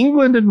 that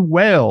England and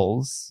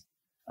Wales,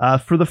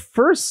 for the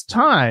first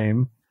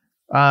time,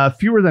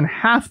 fewer than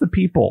half the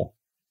people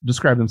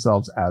describe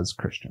themselves as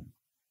Christian.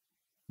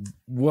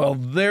 Well,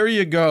 there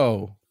you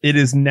go. It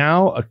is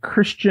now a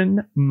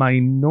Christian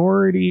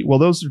minority. Well,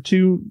 those are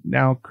two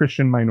now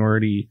Christian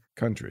minority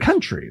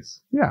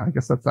countries. Yeah, I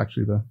guess that's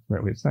actually the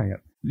right way of saying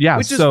it. Yeah,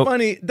 which is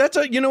funny. That's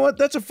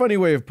a funny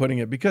way of putting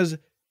it, because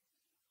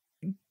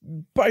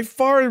by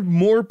far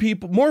more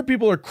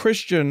people are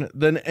Christian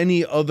than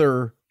any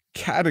other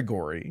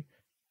category.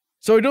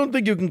 So I don't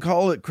think you can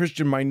call it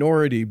Christian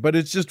minority, but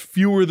it's just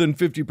fewer than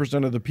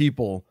 50% of the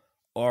people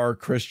are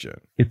Christian.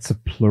 It's a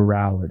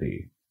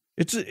plurality.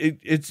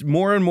 It's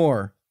more and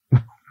more.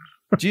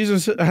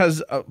 Jesus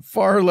has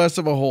far less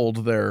of a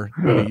hold there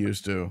than he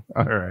used to.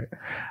 All right.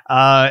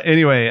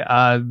 Anyway,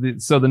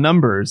 so the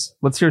numbers.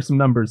 Let's hear some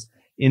numbers.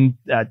 In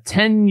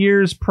 10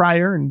 years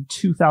prior, in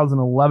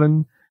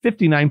 2011,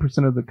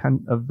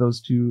 59% of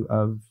those two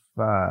of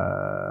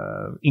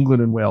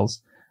England and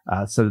Wales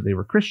said that they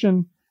were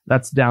Christian.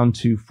 That's down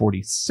to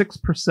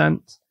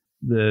 46%.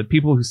 The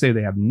people who say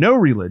they have no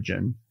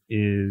religion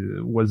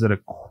was at a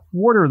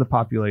quarter of the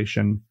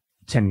population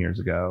 10 years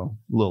ago,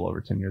 a little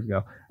over 10 years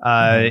ago.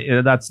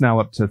 That's now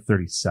up to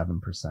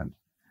 37%.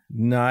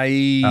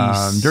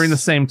 Nice. During the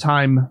same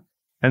time,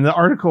 and the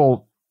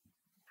article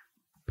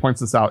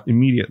points this out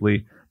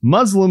immediately,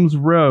 Muslims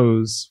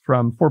rose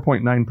from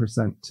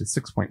 4.9% to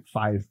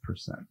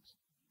 6.5%.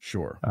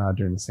 Sure.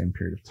 During the same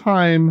period of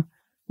time,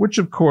 which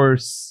of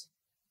course,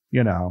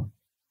 I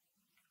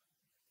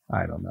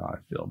don't know how I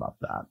feel about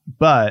that.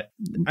 But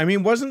I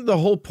mean, wasn't the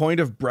whole point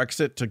of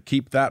Brexit to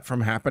keep that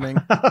from happening?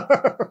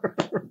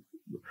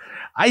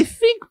 I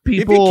think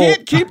people... If you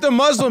can't keep the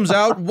Muslims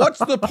out, what's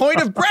the point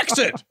of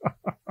Brexit?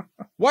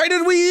 Why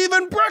did we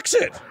even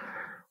Brexit?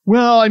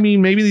 Well, I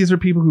mean, maybe these are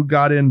people who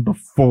got in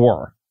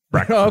before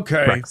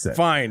Brexit.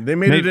 Fine. They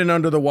made it in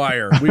under the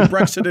wire. We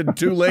Brexited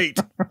too late.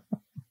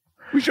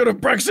 We should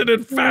have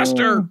Brexited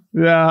faster.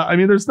 Yeah, I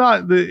mean, this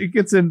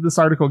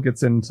article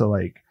gets into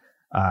like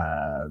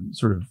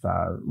sort of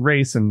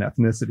race and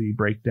ethnicity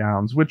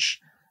breakdowns, which,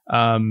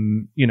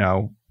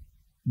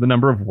 the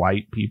number of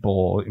white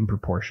people in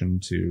proportion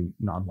to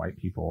non-white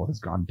people has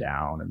gone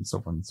down and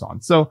so forth and so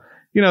on. So,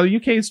 the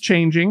UK is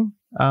changing.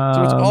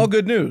 So it's all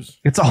good news.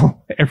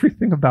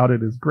 Everything about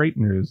it is great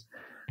news.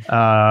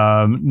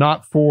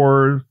 Not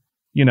for,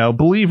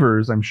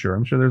 believers, I'm sure.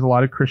 I'm sure there's a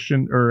lot of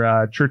Christian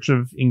or Church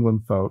of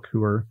England folk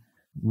who are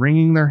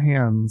wringing their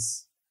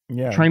hands.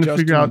 Yeah, trying to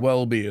figure out.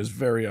 Welby is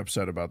very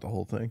upset about the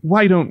whole thing.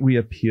 Why don't we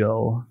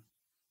appeal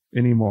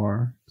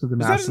anymore to the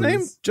masses? Is that his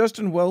name?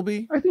 Justin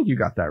Welby? I think you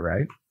got that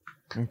right.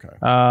 Okay.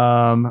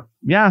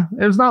 Yeah,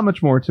 there's not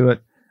much more to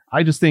it.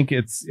 I just think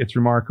it's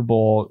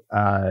remarkable.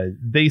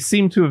 They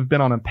seem to have been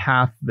on a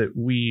path that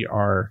we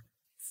are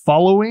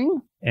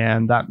following,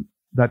 and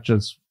that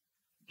just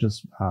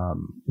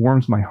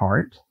warms my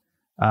heart.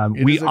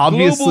 We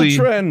obviously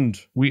trend.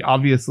 We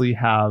obviously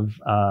have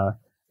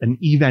an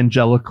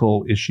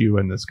evangelical issue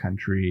in this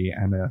country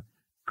and a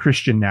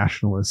Christian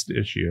nationalist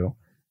issue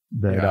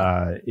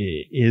that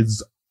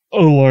is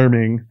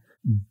alarming.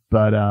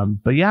 But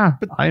yeah,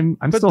 I'm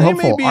still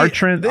hopeful. They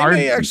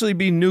may actually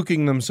be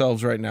nuking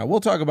themselves right now.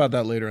 We'll talk about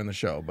that later in the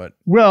show. But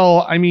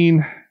well, I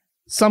mean,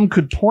 some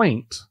could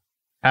point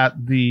at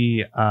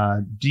the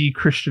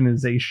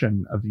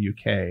de-Christianization of the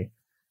UK,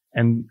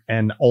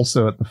 and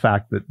also at the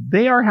fact that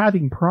they are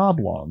having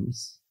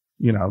problems.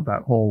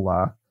 That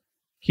whole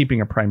keeping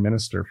a prime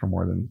minister for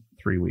more than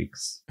 3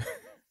 weeks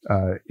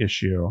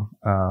issue.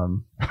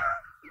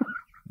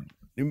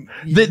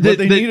 What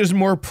they need is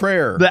more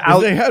prayer.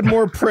 If they had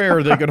more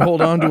prayer, they could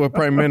hold on to a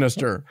prime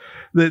minister.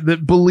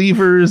 That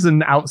believers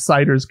and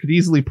outsiders could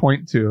easily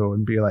point to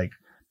and be like,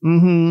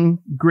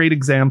 great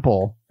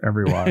example,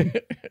 everyone.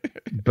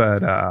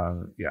 But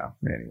yeah,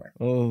 anyway.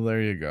 Oh, there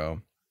you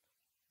go.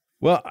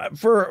 Well,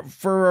 for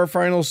our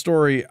final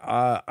story,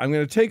 I'm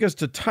going to take us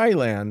to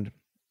Thailand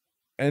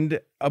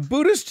and a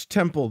Buddhist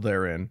temple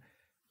therein.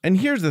 And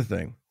here's the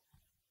thing.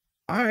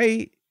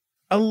 A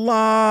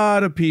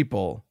lot of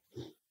people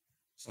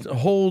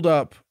hold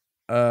up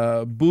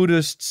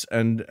Buddhists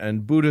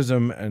and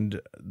Buddhism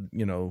and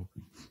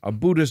a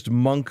Buddhist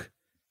monk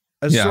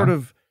as sort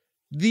of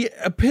the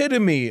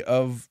epitome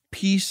of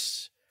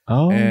peace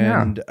of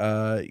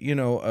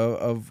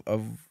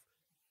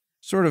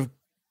sort of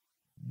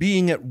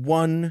being at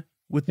one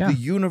with the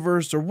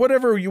universe or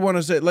whatever you want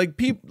to say. Like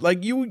people,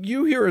 like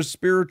you hear a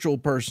spiritual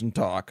person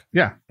talk,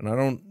 and I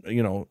don't,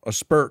 a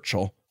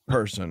spiritual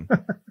person.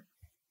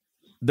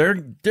 They're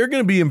going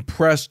to be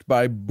impressed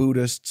by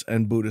Buddhists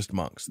and Buddhist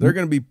monks. They're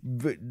going to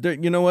be,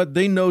 you know what?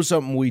 They know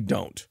something we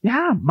don't.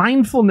 Yeah,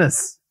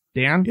 mindfulness,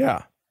 Dan.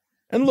 Yeah.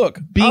 And look,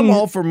 I'm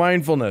all for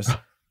mindfulness.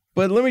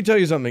 But let me tell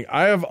you something.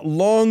 I have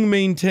long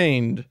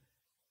maintained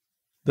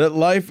that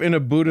life in a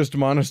Buddhist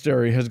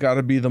monastery has got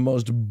to be the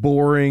most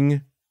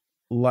boring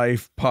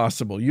life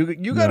possible.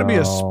 You got to be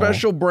a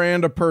special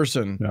brand of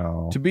person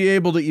to be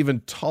able to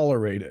even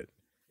tolerate it.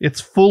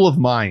 It's full of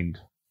mind,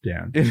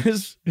 Dan. It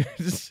is.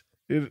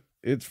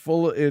 It's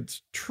full.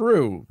 It's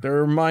true. There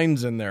are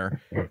minds in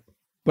there,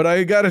 but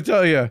I got to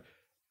tell you,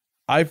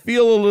 I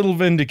feel a little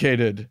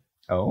vindicated.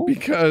 Oh,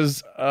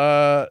 because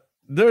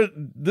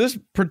this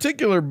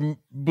particular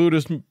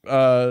Buddhist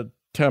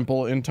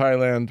temple in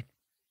Thailand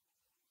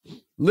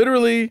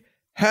literally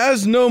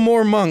has no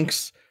more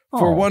monks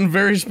for one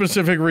very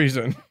specific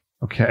reason.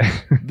 Okay.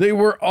 They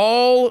were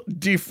all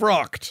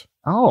defrocked.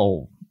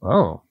 Oh,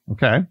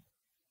 okay.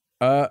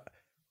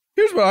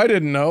 Here's what I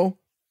didn't know.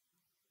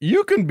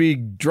 You can be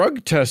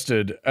drug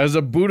tested as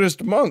a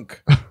Buddhist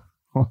monk.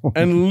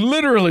 And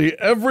literally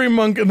every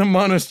monk in the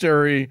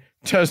monastery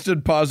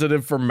tested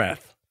positive for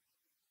meth.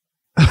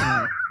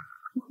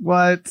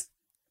 What?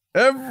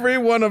 Every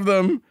one of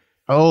them.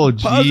 Oh,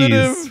 geez.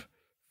 Positive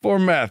for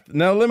meth.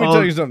 Now, let me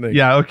tell you something.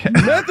 Yeah, okay.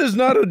 Meth is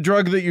not a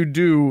drug that you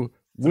do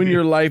when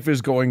your life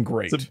is going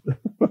great.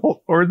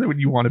 Or when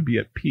you want to be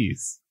at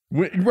peace.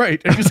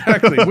 Right,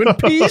 exactly. When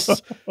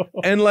peace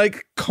and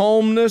like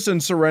calmness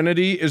and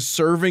serenity is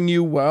serving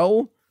you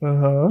well,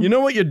 you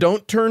know what you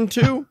don't turn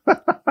to?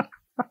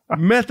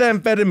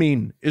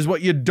 Methamphetamine is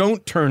what you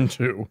don't turn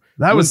to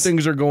when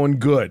things are going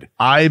good.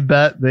 I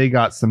bet they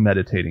got some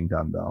meditating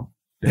done, though.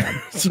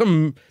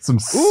 some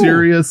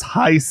serious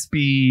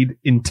high-speed,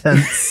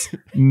 intense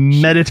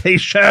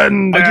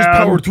meditation. I just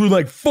powered through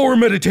like 4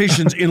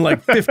 meditations in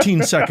like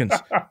 15 seconds.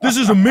 This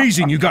is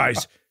amazing, you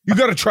guys. You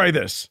got to try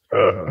this.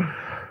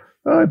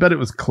 I bet it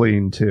was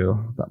clean,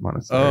 too, that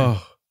monastery.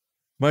 Oh,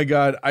 my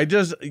God.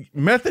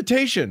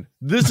 Meditation.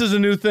 This is a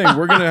new thing.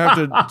 We're going to have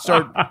to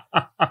start.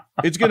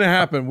 It's going to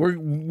happen.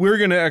 We're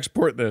going to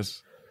export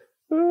this.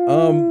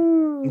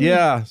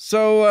 Yeah.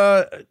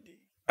 So,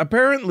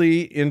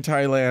 apparently in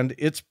Thailand,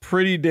 it's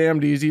pretty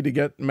damned easy to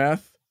get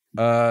meth.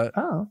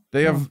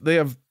 They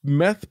have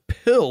meth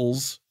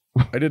pills.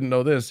 I didn't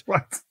know this.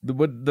 What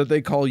that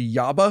they call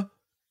yaba.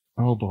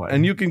 Oh boy.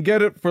 And you can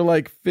get it for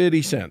like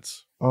 50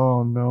 cents.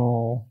 Oh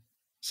no.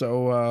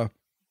 So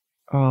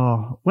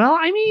well,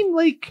 I mean,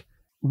 like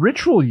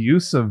ritual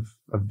use of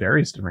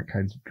various different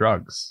kinds of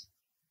drugs.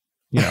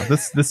 You know,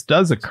 this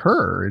does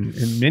occur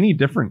in many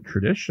different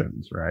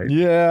traditions, right?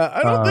 Yeah,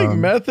 I don't think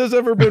meth has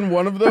ever been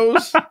one of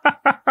those.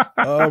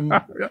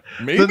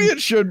 Maybe it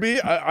should be.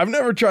 I've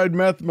never tried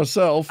meth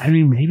myself. I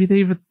mean, maybe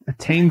they've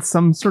attained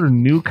some sort of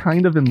new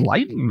kind of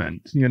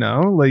enlightenment, you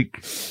know?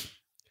 Like,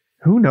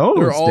 who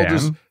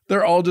knows,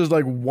 They're all just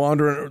like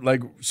wandering,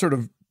 like sort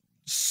of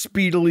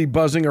speedily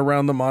buzzing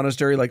around the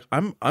monastery like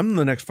I'm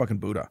the next fucking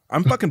Buddha.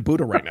 I'm fucking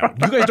Buddha right now.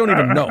 You guys don't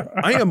even know.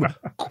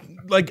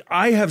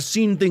 I have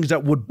seen things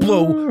that would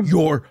blow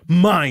your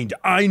mind.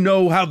 I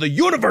know how the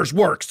universe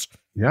works.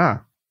 Yeah.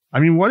 I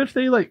mean, what if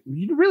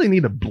you really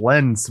need to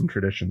blend some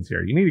traditions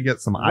here. You need to get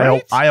some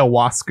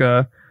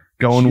ayahuasca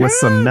going with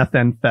some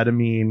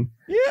methamphetamine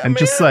and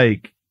just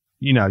like,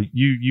 you know,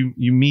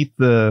 you meet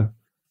the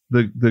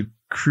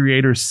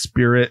creator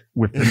spirit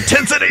with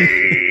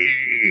intensity.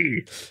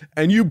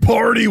 And you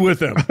party with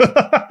him.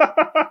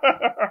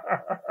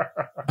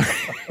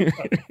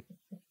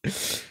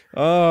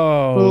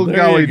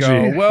 There you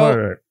go.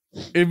 Well,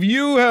 if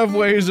you have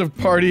ways of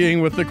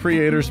partying with the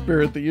creator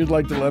spirit that you'd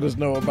like to let us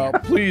know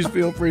about, please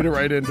feel free to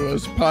write into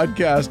us.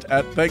 Podcast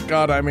at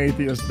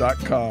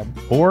thankgodimatheist.com.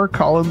 Or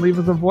call and leave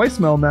us a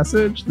voicemail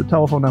message. The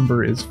telephone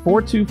number is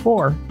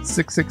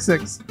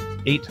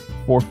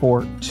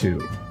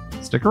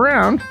 424-666-8442. Stick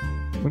around.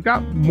 We've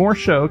got more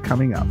show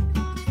coming up.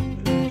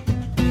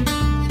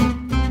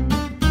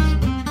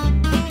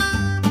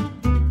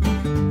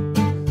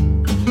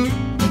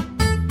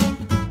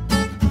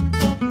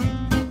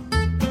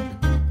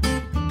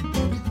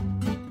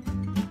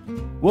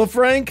 Well,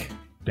 Frank,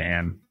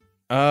 Dan,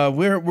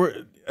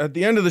 we're at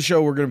the end of the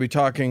show. We're going to be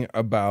talking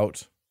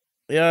about.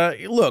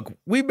 Look,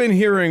 we've been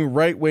hearing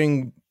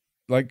right-wing,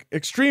 like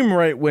extreme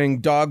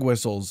right-wing dog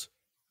whistles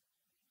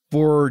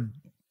for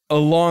a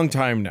long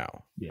time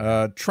now.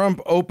 Yeah. Trump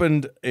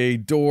opened a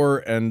door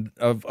and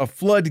a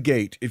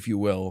floodgate, if you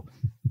will,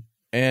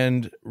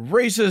 and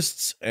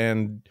racists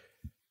and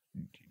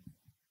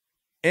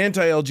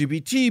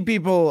anti-LGBT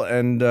people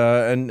and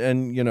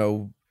you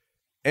know,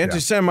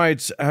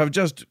 anti-Semites have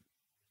just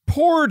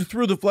poured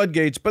through the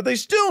floodgates, but they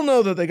still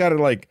know that they got to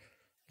like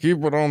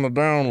keep it on the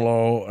down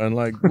low, and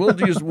like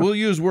we'll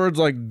use words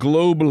like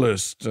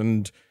globalist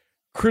and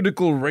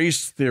critical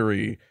race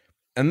theory,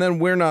 and then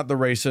we're not the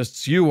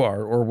racists, you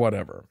are, or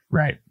whatever.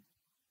 Right.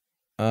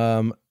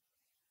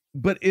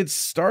 But it's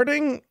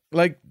starting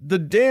like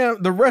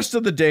the rest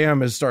of the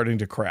dam is starting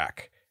to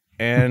crack,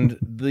 and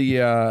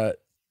the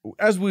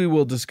as we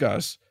will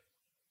discuss,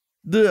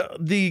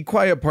 the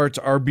quiet parts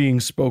are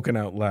being spoken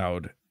out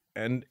loud.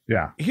 And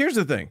here's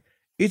the thing.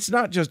 It's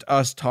not just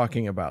us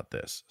talking about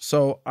this.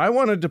 So I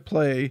wanted to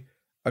play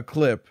a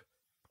clip.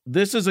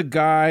 This is a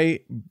guy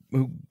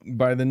who,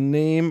 by the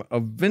name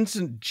of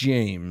Vincent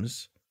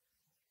James,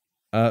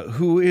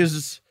 who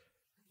is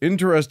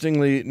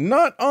interestingly,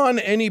 not on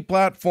any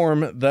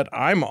platform that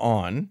I'm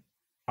on.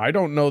 I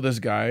don't know this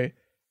guy.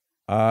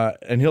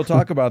 And he'll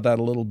talk about that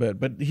a little bit,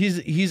 but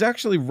he's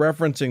actually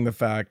referencing the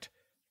fact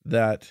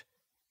that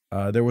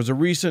there was a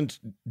recent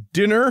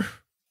dinner,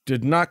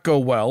 did not go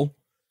well,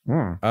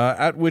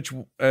 at which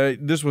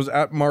this was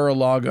at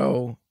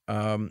Mar-a-Lago,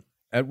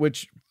 at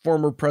which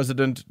former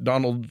President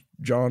Donald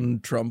John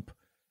Trump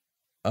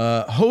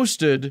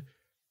hosted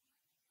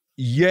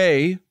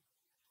Ye,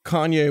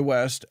 Kanye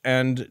West,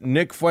 and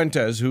Nick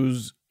Fuentes,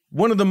 who's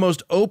one of the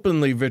most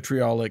openly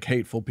vitriolic,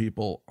 hateful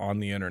people on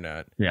the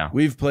internet. Yeah.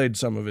 We've played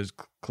some of his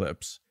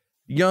clips.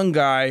 Young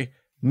guy,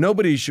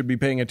 nobody should be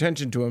paying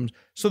attention to him.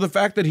 So the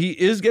fact that he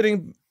is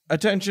getting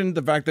attention,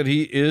 the fact that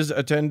he is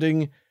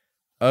attending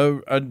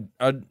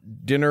a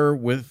dinner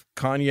with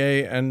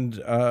Kanye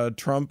and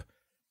Trump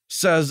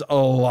says a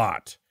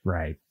lot.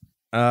 Right.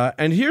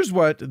 And here's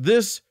what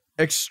this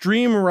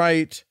extreme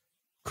right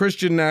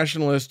Christian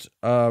nationalist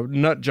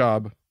nut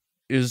job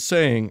is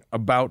saying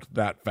about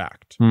that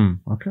fact.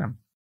 Okay.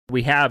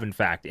 We have, in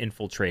fact,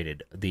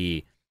 infiltrated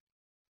the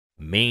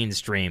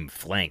mainstream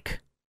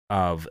flank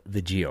of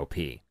the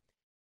GOP.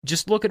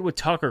 Just look at what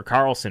Tucker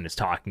Carlson is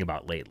talking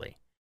about lately.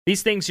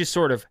 These things just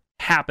sort of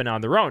happen on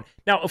their own.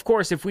 Now, of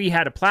course, if we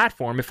had a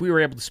platform, if we were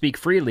able to speak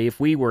freely, if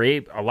we were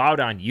allowed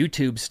on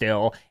YouTube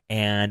still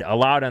and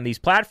allowed on these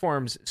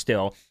platforms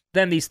still,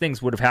 then these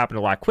things would have happened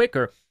a lot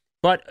quicker.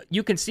 But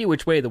you can see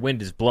which way the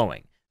wind is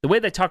blowing. The way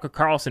that Tucker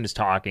Carlson is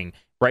talking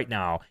right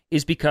now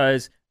is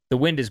because the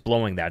wind is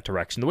blowing that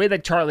direction. The way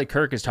that Charlie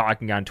Kirk is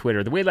talking on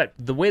Twitter, the way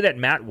that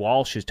Matt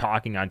Walsh is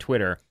talking on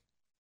Twitter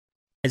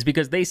is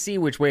because they see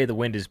which way the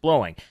wind is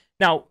blowing.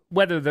 Now,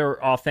 whether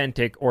they're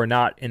authentic or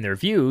not in their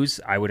views,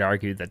 I would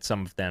argue that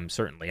some of them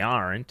certainly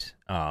aren't,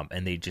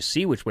 and they just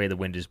see which way the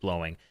wind is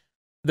blowing.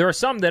 There are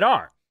some that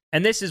are.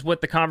 And this is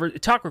what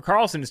Tucker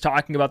Carlson is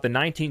talking about, the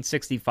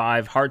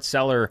 1965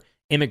 Hart-Celler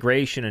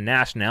Immigration and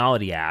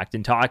Nationality Act,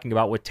 and talking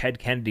about what Ted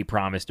Kennedy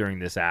promised during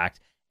this act,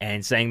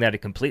 and saying that it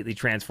completely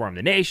transformed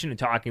the nation, and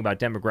talking about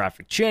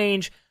demographic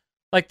change.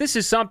 Like, this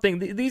is something,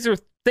 these are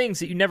things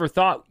that you never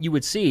thought you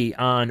would see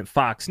on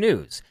Fox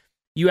News.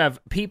 You have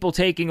people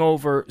taking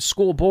over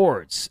school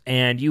boards,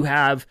 and you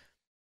have,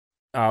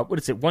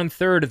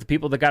 1/3 of the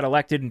people that got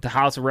elected into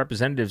House of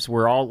Representatives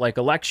were all like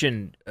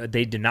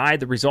they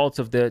denied the results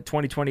of the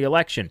 2020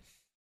 election.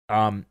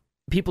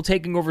 People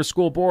taking over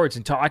school boards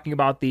and talking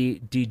about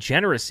the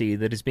degeneracy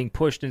that is being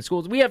pushed in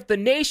schools. We have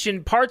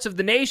parts of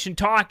the nation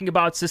talking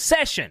about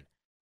secession,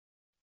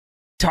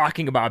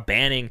 talking about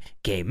banning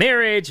gay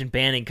marriage and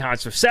banning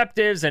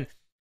contraceptives. And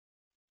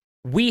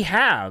we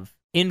have,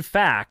 in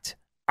fact,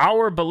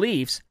 our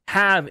beliefs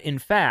have, in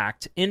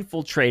fact,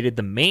 infiltrated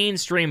the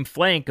mainstream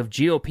flank of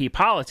GOP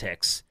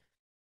politics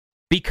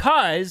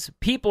because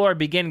people are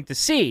beginning to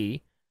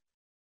see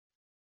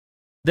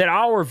that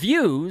our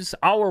views,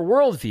 our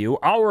worldview,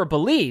 our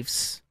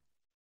beliefs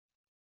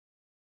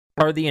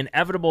are the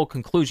inevitable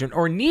conclusion,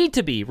 or need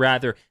to be,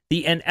 rather,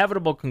 the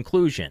inevitable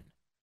conclusion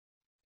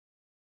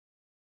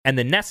and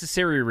the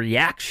necessary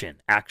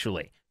reaction,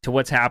 actually, to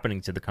what's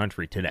happening to the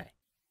country today.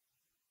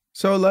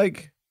 So,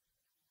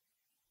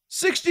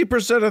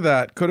 60% of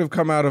that could have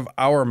come out of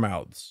our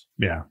mouths.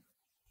 Yeah.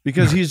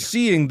 Because he's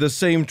seeing the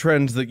same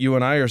trends that you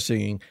and I are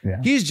seeing. Yeah.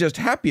 He's just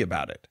happy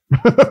about it.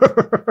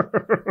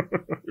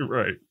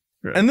 Right.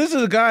 And this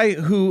is a guy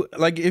who,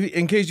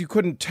 in case you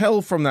couldn't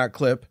tell from that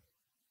clip,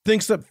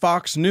 thinks that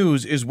Fox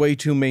News is way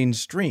too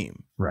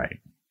mainstream. Right.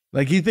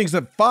 He thinks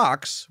that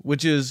Fox,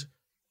 which is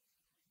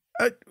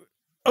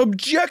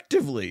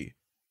objectively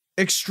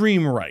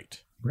extreme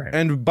right.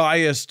 And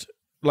biased,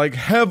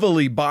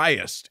 heavily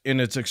biased in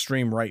its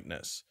extreme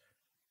rightness.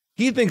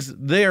 He thinks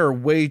they're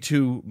way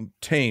too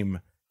tame,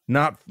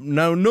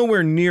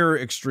 nowhere near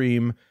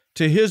extreme.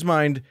 To his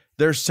mind,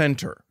 they're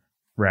center.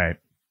 Right.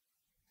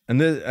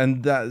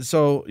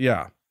 So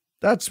yeah,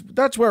 that's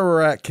where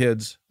we're at,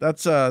 kids.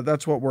 That's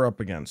what we're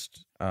up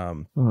against.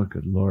 Oh,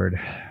 good Lord.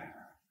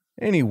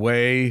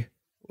 Anyway,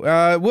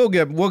 we'll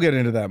get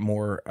into that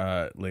more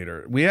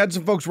later. We had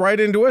some folks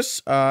write into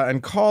us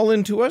and call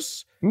into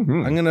us.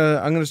 Mm-hmm. I'm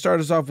gonna start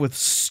us off with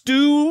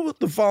Stu,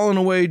 the fallen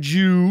away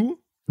Jew,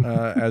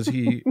 as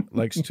he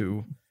likes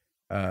to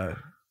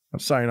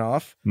sign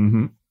off.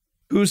 Mm-hmm.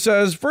 Who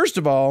says, first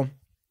of all,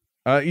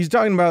 he's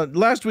talking about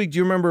last week. Do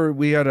you remember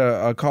we had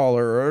a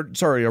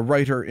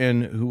writer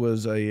in who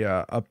was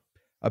a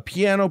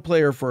piano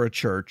player for a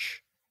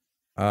church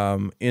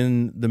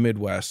in the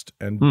Midwest,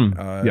 and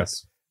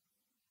yes,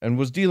 and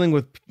was dealing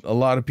with a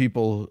lot of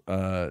people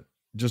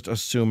just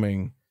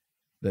assuming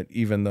that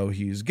even though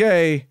he's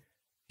gay,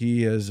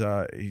 he's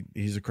a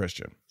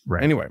Christian.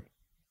 Right. Anyway,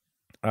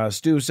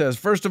 Stu says,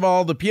 first of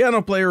all, the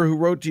piano player who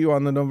wrote to you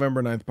on the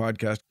November 9th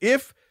podcast,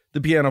 if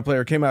the piano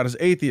player came out as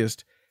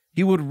atheist,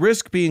 he would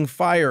risk being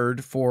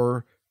fired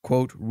for,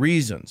 quote,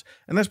 reasons.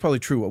 And that's probably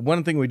true.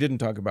 One thing we didn't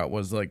talk about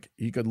was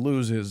he could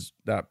lose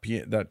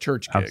that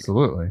church gig.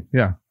 Absolutely.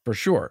 Yeah. For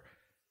sure.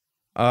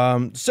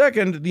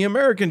 Second, the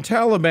American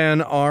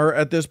Taliban are,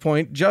 at this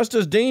point, just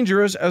as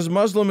dangerous as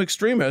Muslim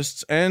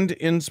extremists, and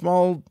in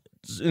small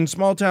in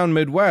small town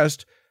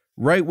Midwest,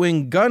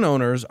 right-wing gun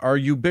owners are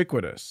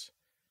ubiquitous.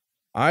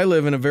 I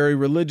live in a very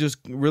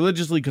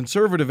religiously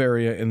conservative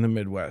area in the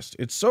Midwest.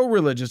 It's so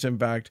religious, in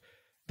fact,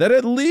 that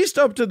at least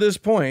up to this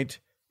point,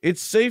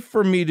 it's safe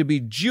for me to be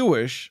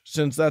Jewish,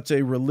 since that's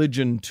a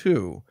religion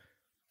too.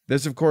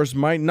 This, of course,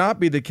 might not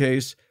be the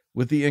case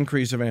with the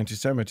increase of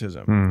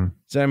anti-Semitism.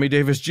 Sammy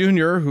Davis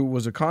Jr., who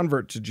was a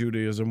convert to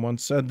Judaism,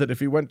 once said that if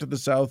he went to the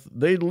South,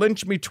 they'd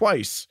lynch me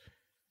twice.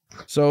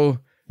 So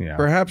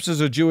perhaps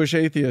as a Jewish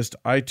atheist,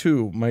 I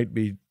too might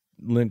be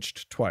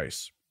lynched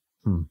twice.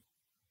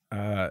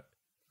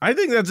 I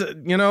think that's,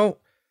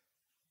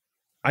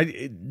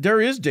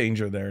 there is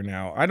danger there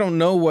now. I don't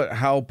know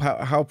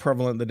how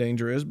prevalent the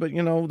danger is, but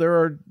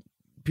there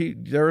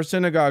are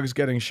synagogues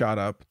getting shot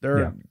up.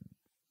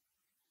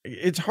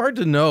 It's hard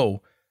to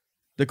know.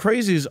 The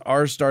crazies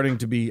are starting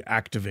to be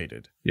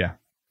activated. Yeah.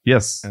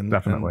 Yes,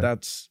 definitely. And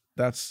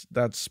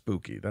that's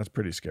spooky. That's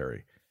pretty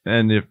scary.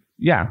 And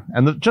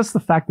just the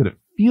fact that it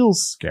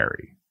feels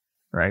scary,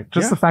 right?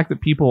 Just the fact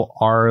that people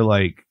are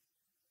like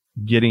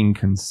getting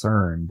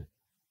concerned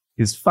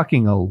is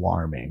fucking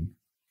alarming,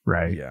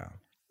 right? Yeah.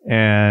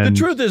 And the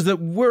truth is that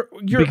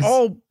you're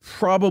all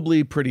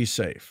probably pretty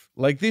safe.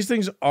 Like, these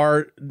things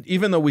are,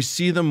 even though we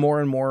see them more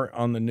and more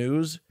on the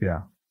news,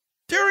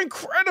 they're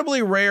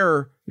incredibly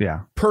rare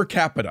per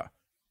capita.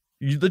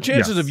 The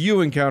chances of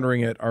you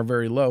encountering it are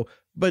very low,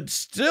 but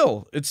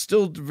still, it's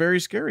still very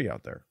scary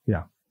out there.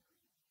 Yeah.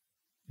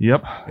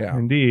 Yep. Yeah.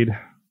 Indeed.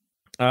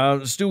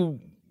 Stu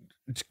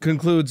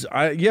concludes,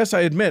 yes,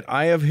 I admit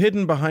I have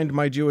hidden behind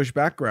my Jewish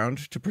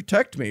background to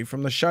protect me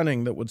from the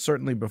shunning that would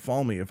certainly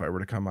befall me if I were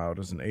to come out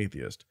as an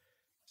atheist.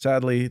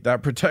 Sadly,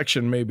 that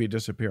protection may be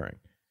disappearing.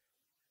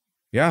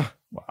 Yeah.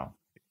 Wow.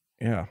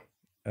 Yeah.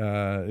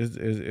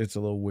 It's a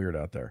little weird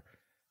out there.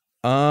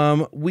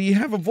 We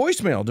have a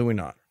voicemail, do we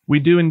not? We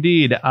do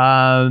indeed.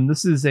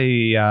 This is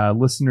a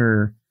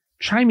listener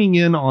chiming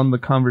in on the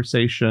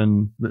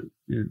conversation that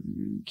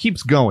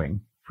keeps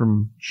going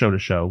from show to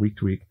show, week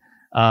to week,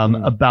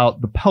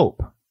 about the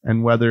Pope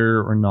and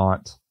whether or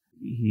not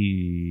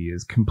he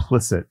is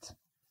complicit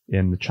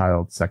in the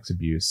child sex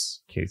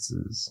abuse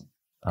cases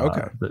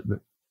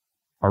that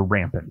are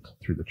rampant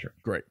through the church.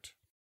 Great.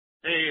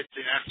 Hey, it's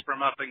Ines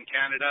from up in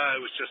Canada. I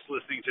was just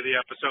listening to the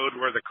episode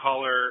where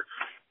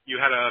you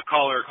had a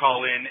caller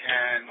call in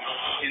and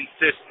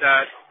insist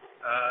that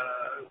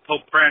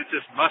Pope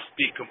Francis must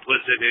be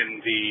complicit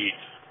in the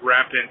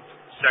rampant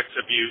sex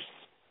abuse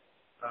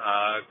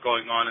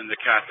going on in the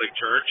Catholic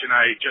Church. And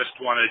I just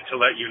wanted to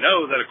let you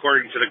know that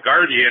according to The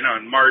Guardian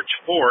on March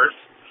 4th,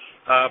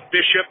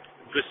 Bishop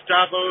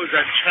Gustavo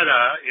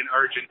Zanchetta in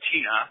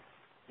Argentina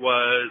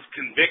was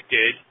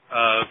convicted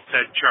of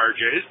said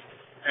charges.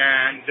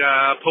 And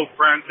Pope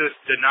Francis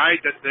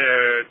denied that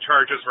the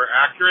charges were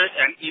accurate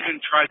and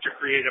even tried to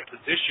create a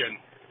position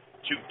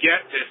to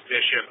get this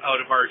bishop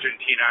out of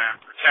Argentina and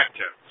protect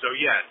him. So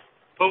yes,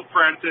 Pope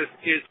Francis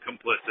is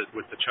complicit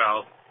with the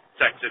child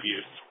sex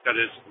abuse that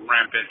is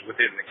rampant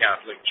within the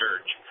Catholic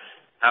Church.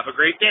 Have a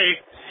great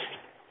day.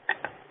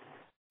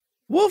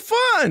 Well,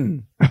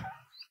 fun.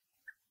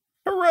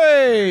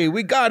 Hooray,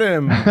 we got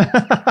him.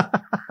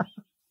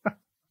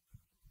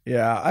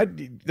 Yeah,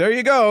 there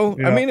you go.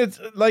 Yeah. I mean, it's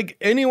like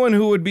anyone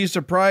who would be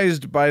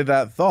surprised by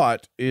that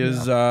thought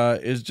is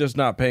just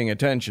not paying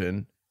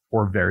attention,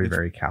 or very,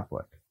 very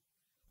Catholic.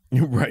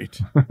 Right.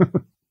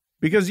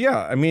 Because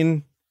I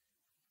mean,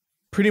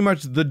 pretty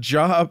much the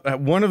job,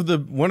 one of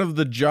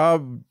the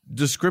job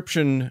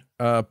description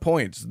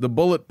points, the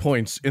bullet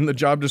points in the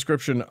job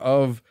description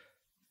of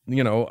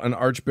an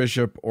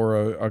archbishop or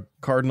a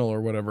cardinal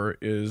or whatever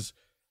is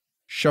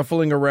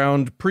shuffling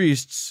around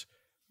priests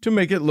to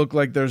make it look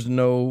like there's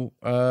no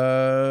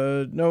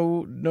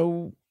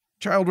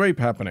child rape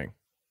happening.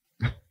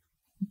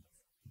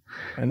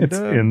 And it's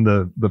in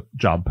the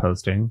job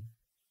posting.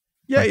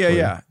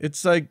 Yeah.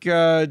 It's like,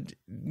 why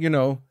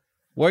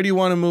do you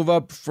want to move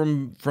up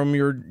from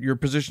your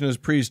position as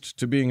priest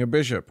to being a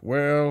bishop?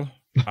 Well,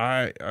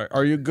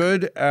 are you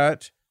good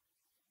at,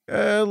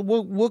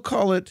 we'll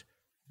call it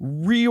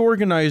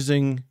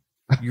reorganizing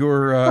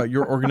your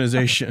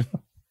organization.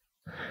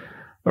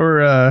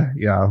 Or,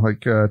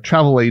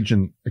 travel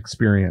agent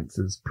experience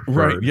is preferred.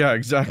 Right, yeah,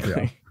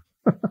 exactly.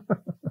 Yeah.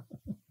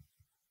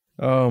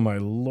 Oh, my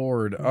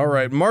Lord. All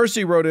right,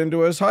 Marcy wrote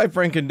into us. Hi,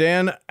 Frank and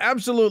Dan.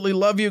 Absolutely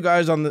love you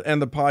guys on the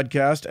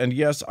podcast, and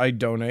yes, I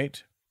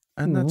donate.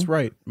 And that's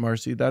right,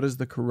 Marcy. That is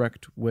the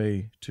correct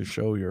way to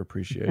show your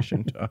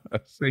appreciation to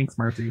us. Thanks,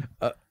 Marcy.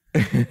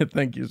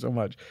 Thank you so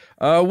much.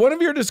 One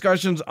of your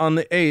discussions on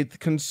the 8th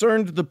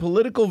concerned the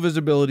political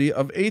visibility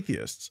of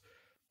atheists.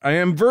 I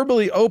am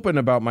verbally open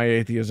about my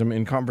atheism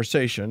in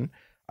conversation.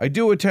 I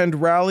do attend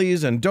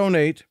rallies and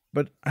donate,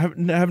 but have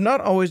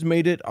not always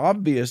made it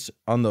obvious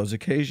on those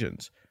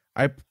occasions.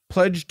 I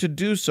pledge to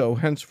do so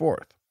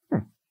henceforth.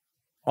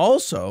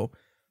 Also,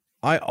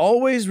 I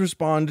always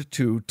respond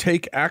to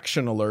take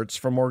action alerts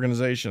from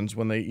organizations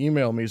when they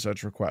email me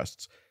such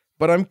requests,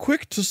 but I'm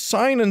quick to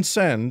sign and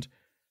send.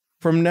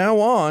 From now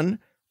on,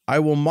 I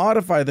will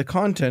modify the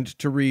content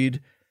to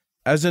read,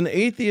 as an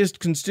atheist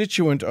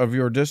constituent of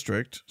your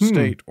district,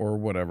 state, or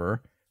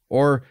whatever,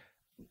 or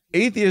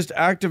atheist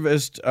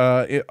activist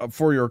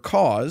for your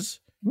cause,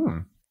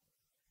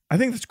 I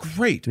think that's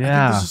great.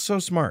 Yeah. I think this is so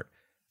smart.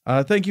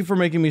 Thank you for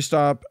making me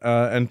stop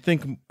and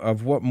think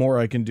of what more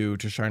I can do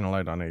to shine a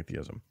light on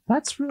atheism.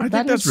 That's really, I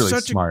think that's really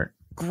such smart.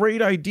 a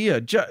great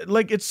idea.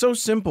 Like, it's so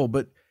simple,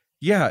 but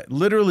yeah,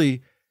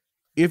 literally,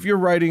 if you're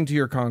writing to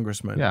your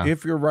congressman,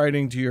 if you're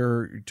writing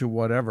to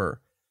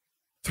whatever,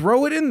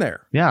 throw it in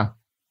there. Yeah.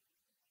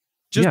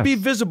 Just be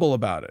visible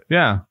about it.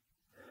 Yeah.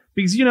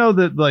 Because you know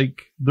that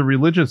like the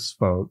religious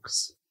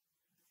folks,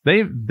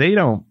 they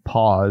don't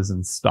pause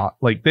and stop,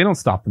 like they don't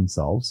stop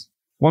themselves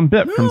one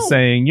bit from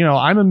saying, you know,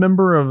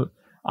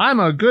 I'm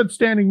a good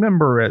standing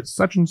member at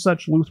such and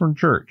such Lutheran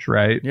church,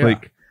 right? Yeah.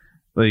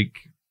 Like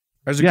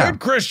as a good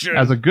Christian,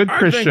 I think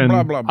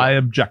blah, blah, blah. I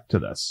object to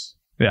this.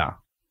 Yeah.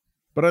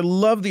 But I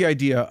love the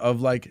idea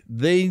of like,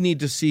 they need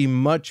to see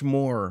much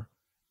more,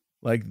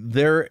 like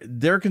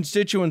their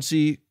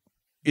constituency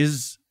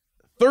is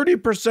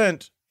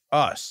 30%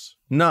 us,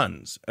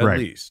 nuns at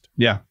least.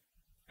 Yeah.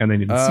 And they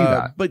need to see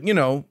that. But you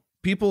know,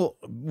 people,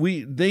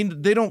 they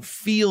don't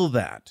feel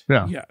that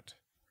yet.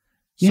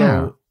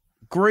 So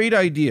great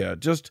idea.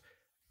 Just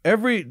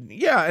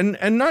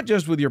and not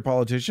just with your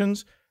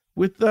politicians,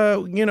 with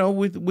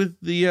with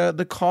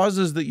the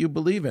causes that you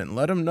believe in.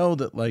 Let them know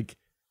that like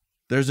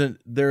there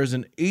is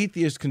an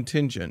atheist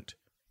contingent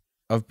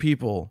of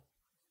people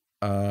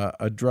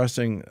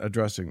addressing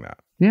that.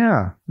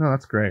 Yeah. No,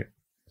 that's great.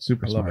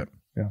 Super I love smart. it.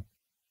 Yeah.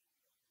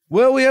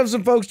 Well, we have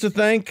some folks to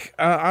thank.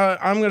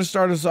 I'm going to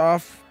start us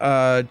off.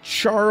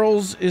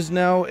 Charles is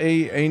now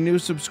a new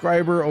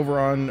subscriber over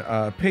on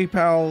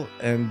PayPal,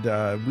 and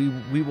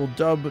we will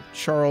dub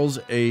Charles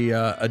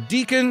a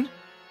deacon.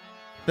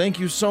 Thank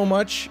you so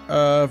much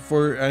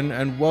for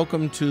and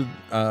welcome to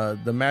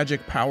the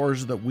magic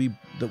powers that we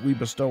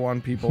bestow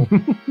on people.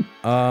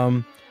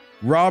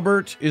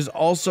 Robert is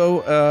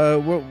also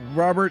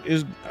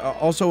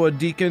a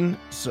deacon.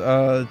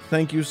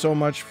 Thank you so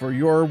much for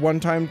your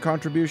one-time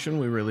contribution.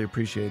 We really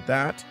appreciate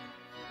that.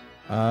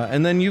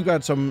 And then you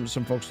got some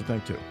folks to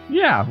thank too.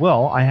 Yeah,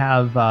 well, I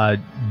have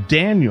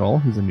Daniel,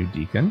 who's a new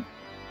deacon,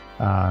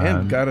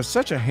 and got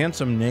such a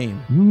handsome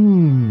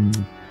name.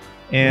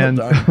 And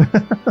well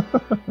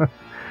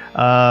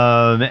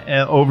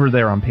over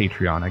there on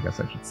Patreon, I guess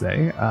I should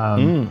say.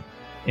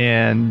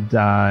 And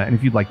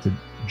if you'd like to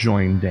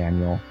join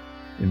Daniel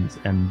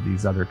and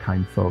these other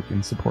kind folk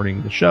in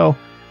supporting the show,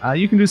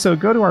 you can do so.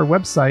 Go to our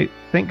website,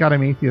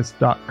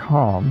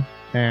 thankgodimatheist.com,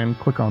 and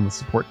click on the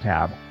support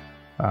tab.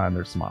 And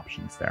there's some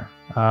options there.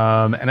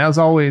 And as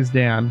always,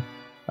 Dan,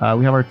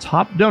 we have our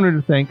top donor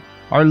to thank,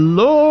 our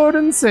Lord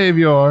and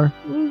Savior,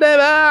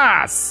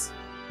 Devas.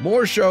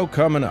 More show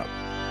coming up.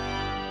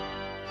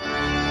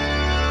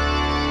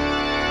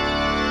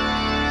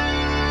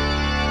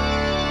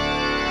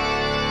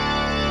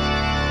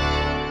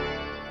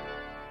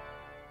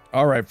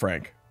 All right,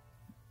 Frank.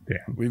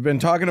 Damn. We've been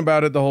talking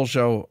about it the whole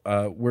show.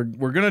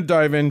 We're gonna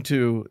dive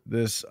into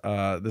this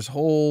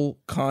whole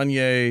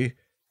Kanye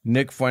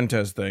Nick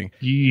Fuentes thing,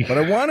 but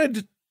I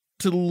wanted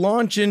to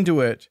launch into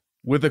it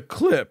with a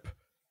clip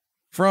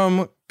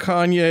from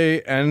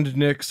Kanye and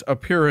Nick's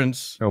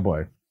appearance. Oh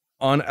boy.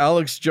 On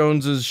Alex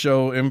Jones's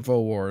show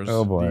InfoWars.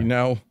 Oh boy. The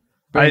now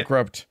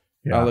bankrupt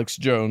Alex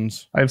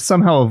Jones. I've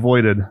somehow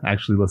avoided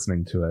actually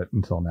listening to it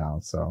until now.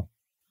 So.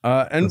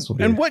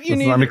 What you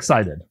need, I'm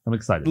excited.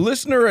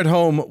 Listener at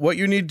home, what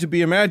you need to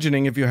be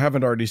imagining, if you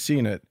haven't already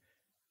seen it,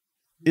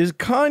 is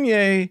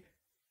Kanye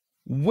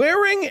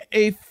wearing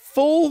a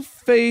full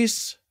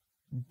face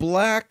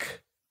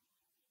black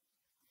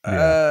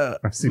I've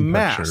seen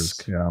mask.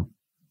 Pictures. Yeah.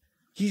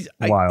 He's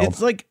wild.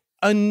 It's like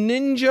a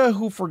ninja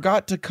who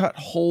forgot to cut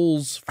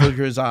holes for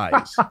his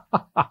eyes.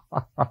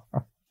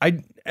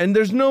 And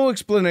there's no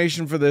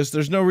explanation for this.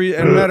 There's no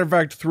reason. And matter of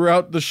fact,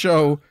 throughout the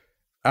show,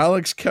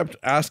 Alex kept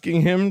asking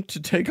him to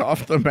take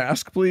off the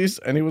mask, please.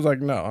 And he was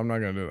like, no, I'm not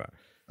going to do that.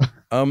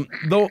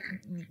 Though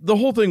the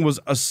whole thing was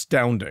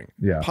astounding.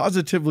 Yeah.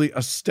 Positively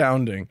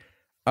astounding.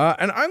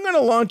 And I'm going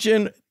to launch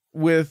in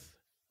with,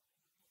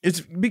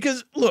 it's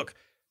because, look,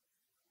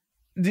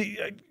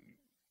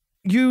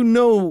 you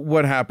know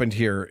what happened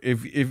here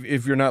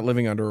if you're not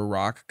living under a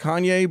rock.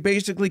 Kanye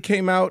basically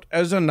came out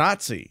as a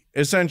Nazi,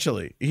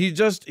 essentially. He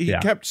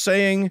kept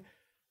saying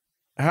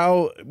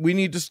how we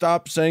need to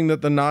stop saying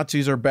that the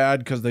Nazis are bad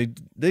because they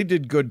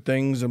did good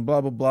things and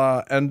blah, blah,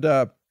 blah. And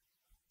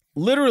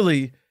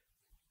literally,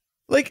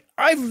 like,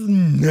 I've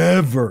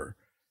never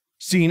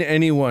seen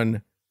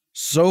anyone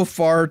so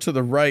far to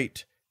the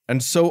right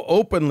and so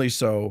openly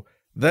so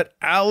that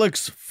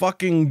Alex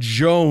fucking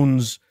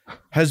Jones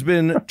has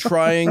been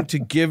trying to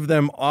give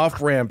them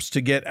off-ramps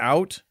to get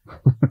out.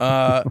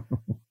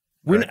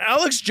 When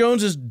Alex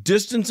Jones is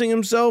distancing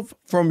himself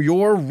from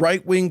your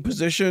right-wing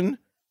position,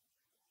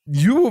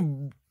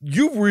 you've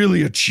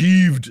really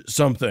achieved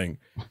something.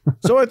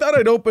 So I thought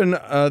I'd open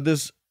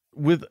this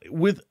with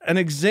an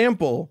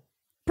example,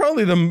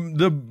 probably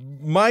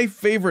my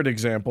favorite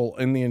example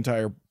in the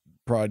entire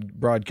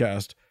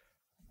broadcast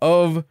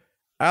of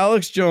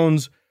Alex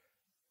Jones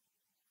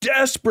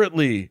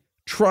desperately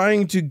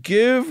trying to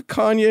give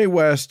Kanye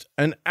West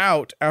an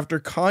out after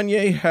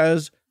Kanye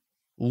has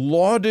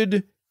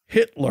lauded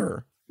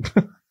Hitler.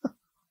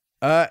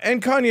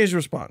 And Kanye's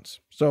response.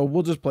 So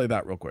we'll just play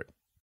that real quick.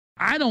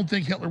 I don't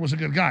think Hitler was a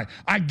good guy.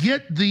 I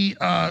get the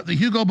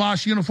Hugo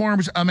Boss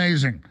uniforms,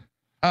 amazing.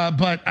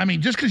 But I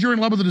mean, just because you're in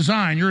love with the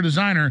design, you're a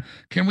designer.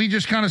 Can we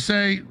just kind of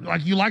say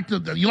like you like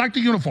the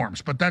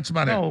uniforms, but that's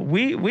about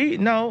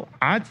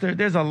it?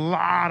 There's a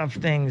lot of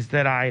things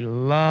that I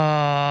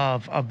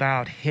love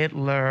about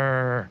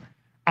Hitler.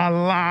 A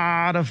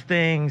lot of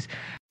things.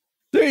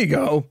 There you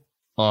go.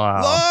 Wow.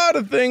 A lot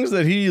of things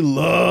that he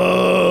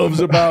loves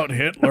about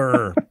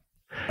Hitler.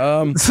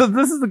 So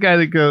this is the guy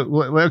that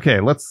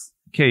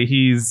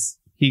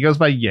he goes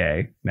by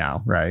Ye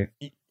now, right?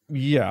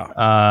 Yeah.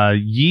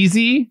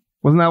 Yeezy,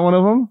 wasn't that one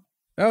of them?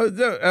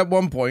 At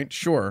one point,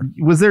 sure.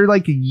 Was there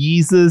like a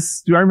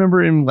Yeezus? Do I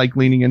remember him like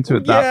leaning into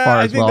it that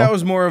far as well? I think that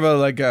was more of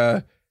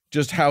a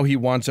just how he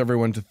wants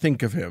everyone to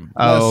think of him.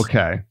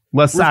 Okay.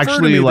 Let's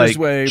actually like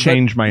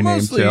change my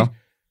name too.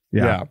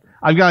 Yeah.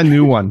 I've got a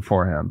new one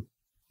for him.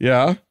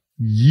 Yeah.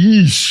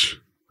 Yeesh.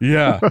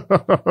 Yeah.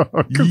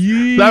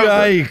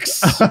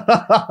 Yikes.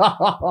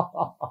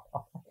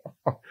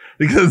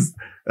 Because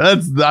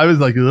I was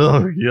like,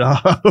 oh yeah.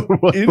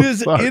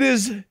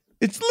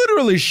 It's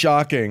literally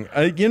shocking.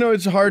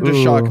 It's hard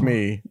to shock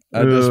me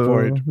at this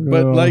point.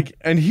 But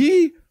and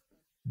he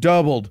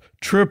doubled,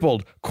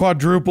 tripled,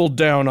 quadrupled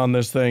down on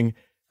this thing.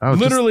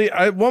 Literally,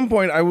 at one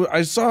point,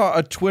 I saw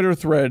a Twitter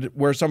thread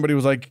where somebody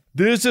was like,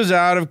 "This is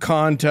out of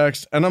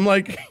context," and I'm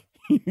like,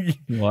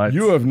 "What?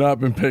 You have not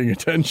been paying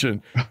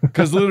attention,"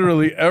 because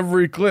literally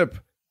every clip,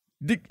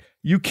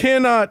 you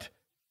cannot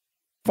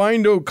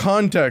find a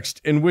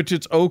context in which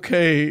it's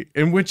okay,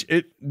 in which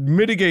it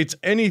mitigates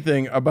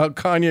anything about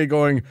Kanye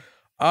going,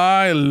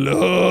 "I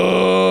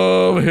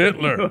love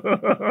Hitler."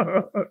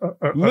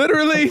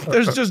 Literally,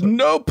 there's just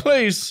no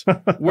place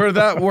where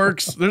that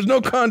works. There's no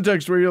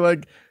context where you're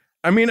like.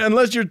 I mean,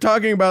 unless you're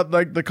talking about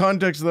like the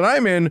context that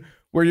I'm in,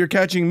 where you're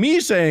catching me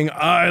saying,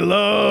 "I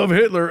love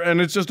Hitler,"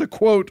 and it's just a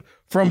quote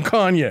from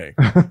Kanye.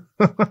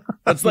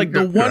 That's like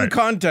the one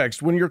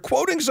context when you're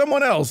quoting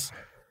someone else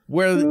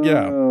where,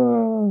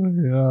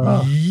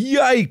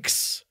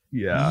 Yikes.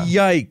 Yeah.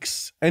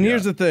 Yikes. And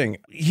here's the thing.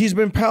 He's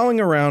been palling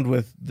around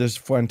with this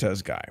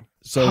Fuentes guy.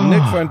 So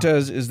Nick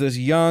Fuentes is this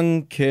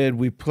young kid.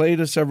 We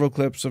played several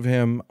clips of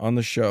him on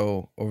the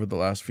show over the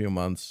last few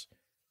months.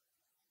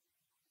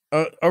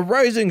 A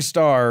rising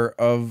star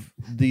of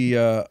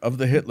the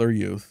Hitler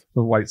Youth,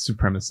 the white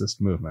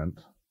supremacist movement,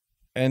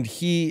 and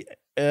he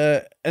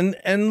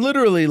and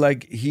literally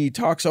like he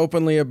talks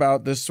openly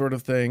about this sort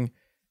of thing.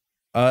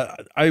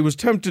 I was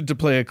tempted to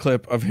play a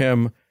clip of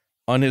him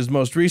on his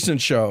most recent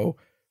show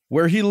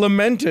where he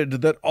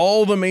lamented that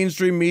all the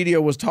mainstream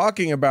media was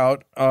talking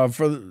about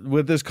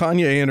with this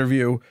Kanye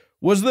interview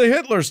was the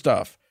Hitler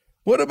stuff.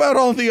 What about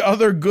all the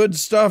other good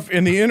stuff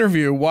in the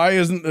interview? Why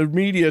isn't the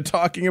media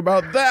talking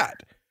about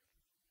that?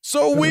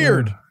 So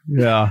weird.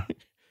 Yeah.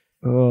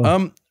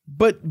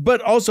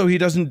 But also he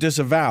doesn't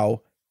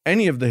disavow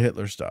any of the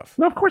Hitler stuff.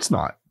 No, of course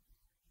not.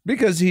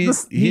 Because he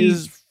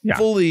is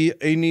fully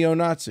a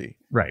neo-Nazi.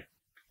 Right.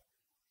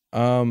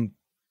 So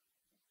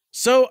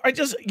I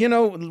just,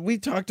 we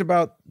talked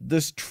about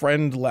this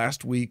trend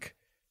last week.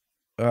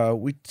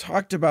 We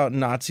talked about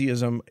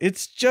Nazism.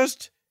 It's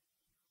just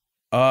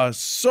but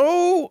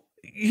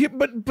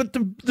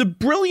the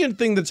brilliant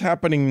thing that's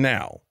happening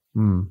now,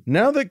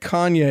 now that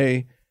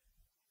Kanye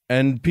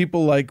and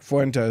people like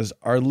Fuentes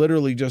are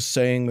literally just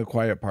saying the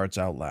quiet parts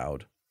out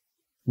loud.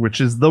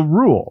 Which is the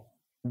rule.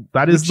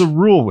 That is the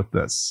rule with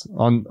this.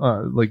 On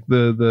like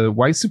the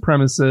white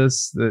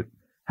supremacists that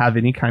have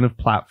any kind of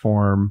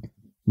platform,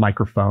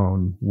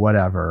 microphone,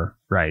 whatever,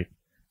 right?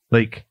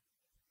 Like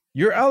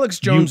you're Alex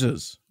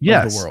Joneses of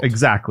the world.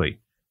 Exactly.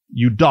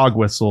 You dog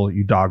whistle,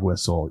 you dog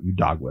whistle, you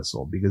dog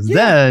whistle. Because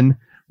then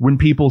when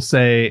people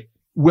say,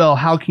 well,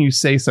 how can you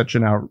say such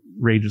an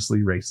outrageously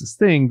racist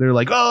thing? They're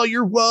like, oh,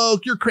 you're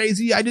woke, you're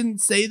crazy, I didn't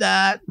say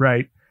that.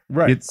 Right.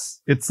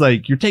 It's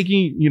like you're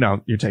taking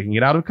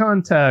it out of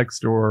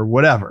context or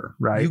whatever,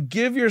 right? You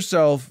give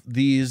yourself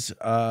these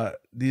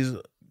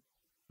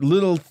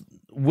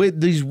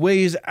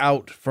ways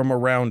out from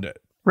around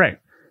it. Right.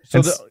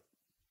 So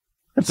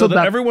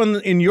that everyone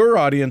in your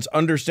audience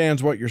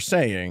understands what you're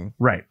saying.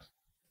 Right.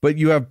 But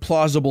you have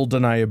plausible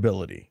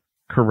deniability.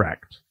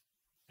 Correct.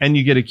 And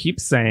you get to keep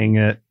saying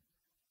it.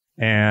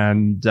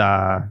 And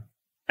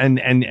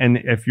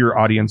if your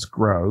audience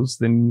grows,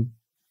 then,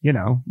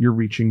 you're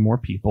reaching more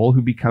people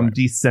who become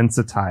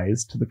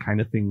desensitized to the kind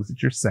of things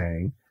that you're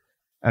saying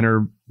and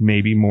are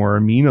maybe more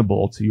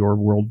amenable to your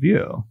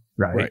worldview.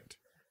 Right.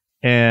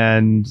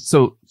 And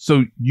so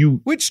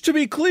which, to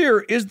be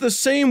clear, is the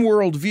same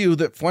worldview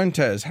that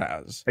Fuentes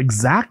has.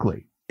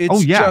 Exactly.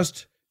 It's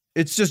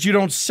just you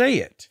don't say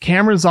it.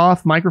 Cameras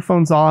off,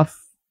 microphones off.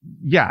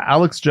 Yeah,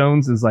 Alex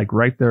Jones is like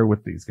right there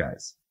with these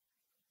guys.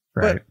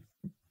 Right.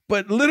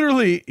 But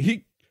literally,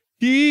 he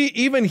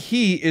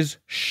is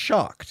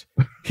shocked.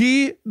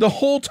 He, the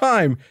whole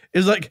time,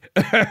 is like,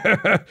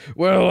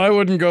 well, I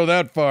wouldn't go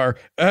that far.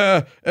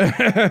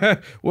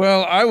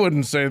 Well, I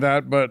wouldn't say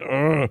that, but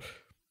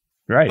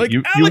right. like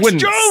you Alex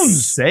wouldn't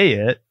Jones! say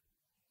it.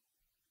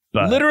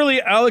 But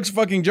Literally Alex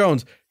fucking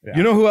Jones. Yeah.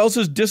 You know who else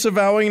is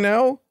disavowing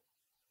now?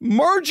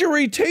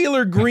 Marjorie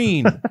Taylor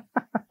Greene.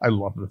 I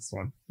love this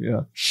one.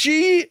 Yeah.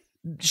 She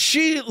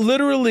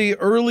literally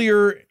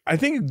earlier, I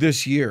think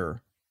this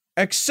year,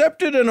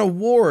 accepted an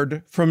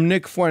award from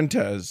Nick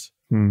Fuentes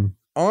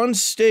on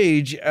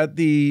stage at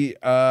the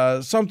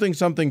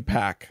something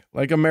PAC,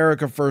 like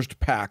America First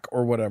PAC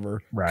or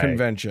whatever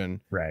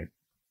convention. Right.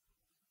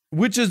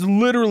 Which is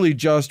literally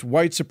just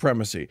white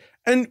supremacy.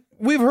 And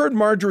we've heard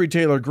Marjorie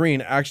Taylor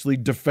Greene actually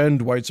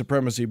defend white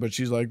supremacy, but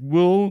she's like,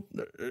 well,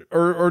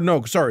 or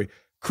no, sorry,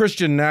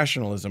 Christian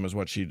nationalism is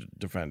what she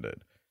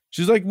defended.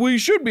 She's like, we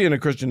should be in a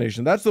Christian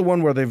nation. That's the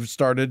one where they've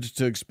started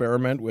to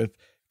experiment with,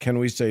 can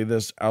we say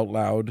this out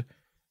loud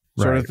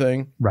sort of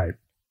thing. Right.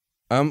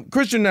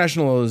 Christian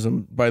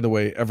nationalism, by the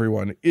way,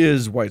 everyone,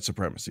 is white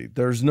supremacy.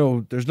 There's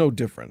no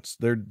difference.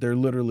 They're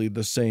literally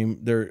the same.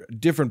 They're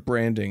different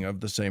branding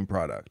of the same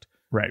product.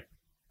 Right.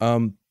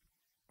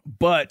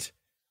 But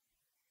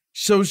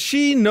so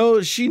she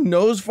knows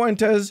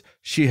Fuentes.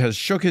 She has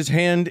shook his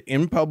hand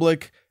in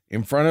public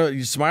in front of,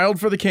 he smiled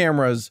for the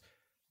cameras,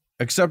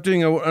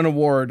 accepting an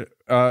award.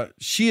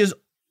 She is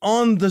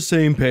on the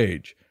same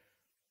page.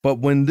 But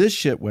when this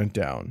shit went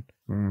down,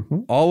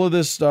 all of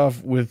this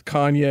stuff with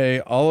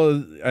Kanye,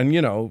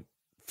 and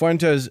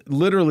Fuentes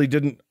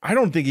literally I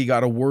don't think he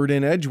got a word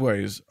in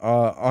edgeways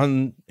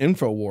on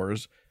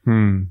InfoWars,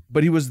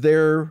 but he was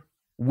there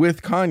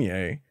with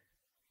Kanye.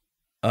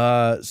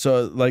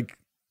 So like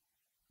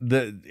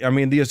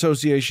the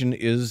association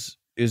is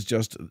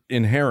just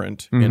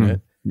inherent in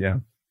it. Yeah.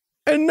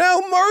 And now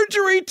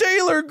Marjorie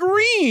Taylor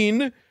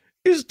Greene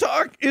is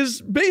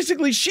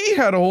basically, she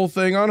had a whole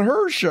thing on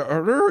her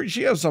show.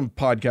 She has some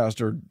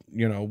podcast or,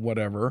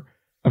 whatever.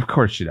 Of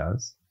course she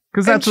does.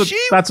 Because that's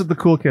what the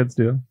cool kids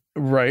do.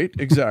 Right,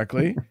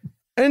 exactly.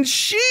 And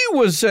she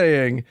was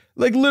saying,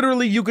 like,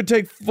 literally you could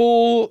take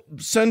full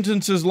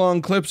sentences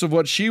long clips of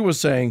what she was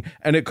saying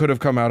and it could have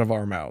come out of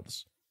our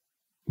mouths.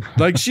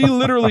 Like, she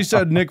literally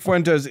said Nick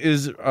Fuentes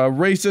is a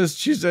racist.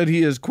 She said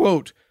he is,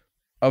 quote,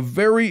 a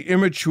very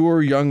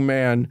immature young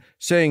man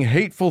saying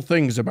hateful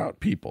things about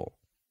people.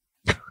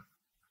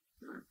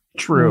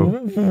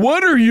 True.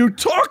 What are you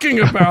talking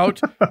about?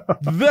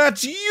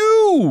 That's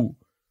you.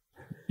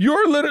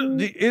 You're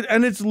literally,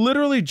 and it's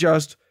literally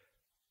just,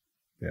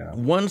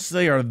 once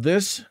they are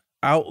this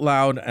out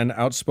loud and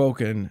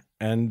outspoken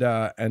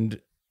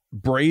and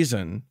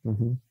brazen,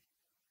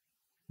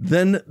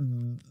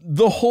 then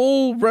the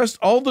whole rest,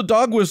 all the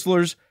dog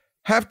whistlers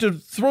have to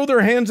throw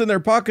their hands in their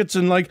pockets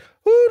and like,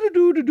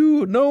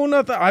 no,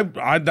 nothing.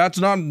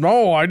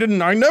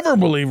 I never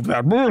believed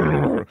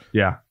that.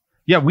 Yeah.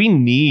 Yeah, we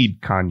need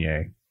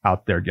Kanye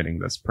out there getting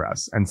this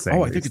press and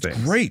saying, I think it's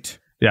great.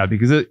 Yeah,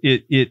 because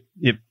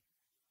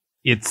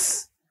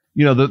it's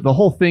the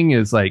whole thing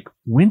is like,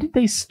 when did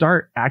they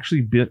start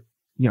actually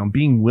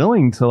being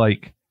willing to,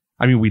 like,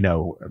 I mean, we've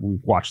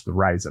watched the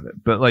rise of it,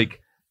 but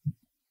like,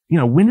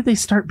 when did they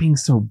start being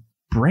so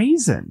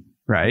brazen,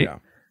 right? Yeah.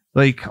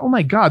 Like, oh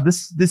my God,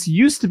 this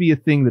used to be a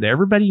thing that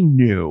everybody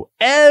knew.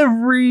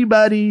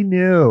 Everybody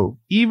knew.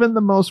 Even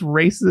the most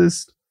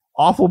racist,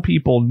 awful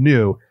people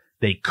knew.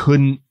 They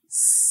couldn't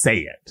say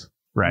it,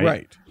 right?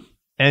 Right.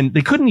 And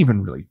they couldn't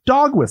even really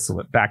dog whistle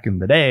it back in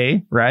the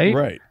day, right?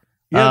 Right.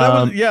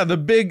 Yeah, the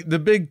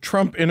big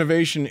Trump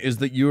innovation is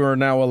that you are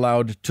now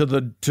allowed to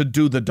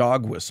do the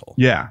dog whistle.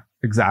 Yeah,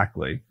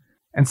 exactly.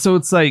 And so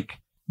it's like,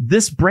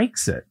 this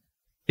breaks it.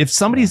 If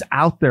somebody's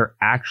out there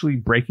actually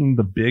breaking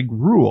the big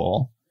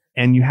rule,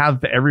 and you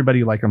have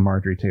everybody like a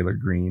Marjorie Taylor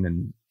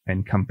Greene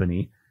and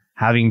company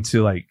having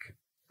to, like,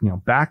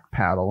 back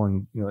paddle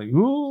and like,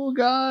 oh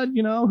God,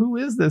 who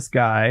is this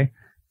guy,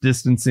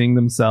 distancing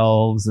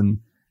themselves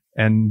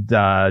and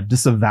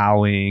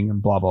disavowing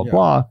and blah, blah,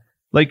 blah.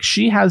 Like,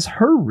 she has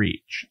her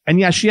reach, and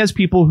yeah, she has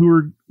people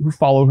who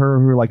follow her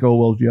who are like, oh,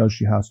 well, yeah,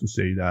 she has to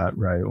say that.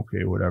 Right.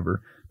 Okay,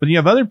 whatever. But you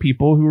have other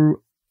people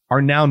who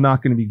are now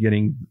not going to be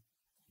getting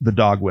the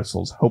dog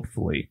whistles,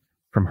 hopefully,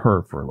 from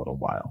her for a little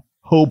while.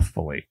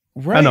 Hopefully.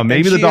 Right. I don't know.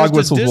 Maybe the dog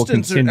whistles will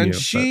continue. And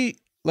she,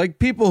 like,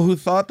 people who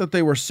thought that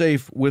they were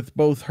safe with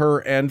both her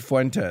and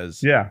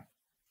Fuentes. Yeah.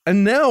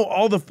 And now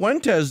all the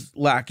Fuentes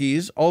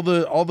lackeys, all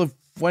the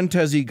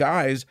Fuentes-y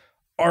guys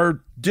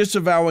are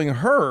disavowing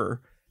her.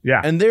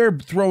 Yeah. And they're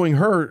throwing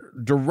her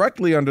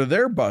directly under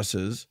their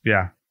buses.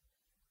 Yeah.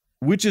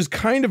 Which is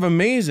kind of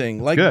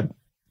amazing. Like, good.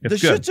 The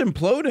shit's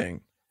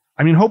imploding.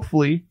 I mean,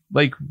 hopefully,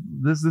 like,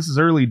 this is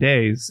early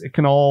days. It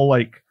can all,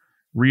 like,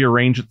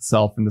 rearrange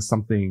itself into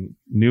something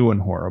new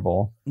and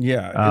horrible.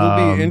 Yeah.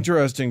 It'll be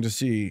interesting to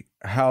see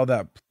how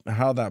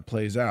that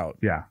plays out.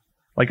 Yeah.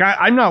 Like,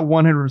 I'm not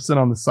 100%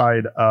 on the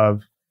side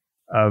of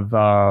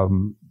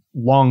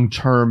long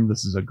term.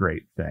 This is a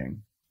great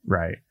thing,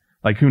 right?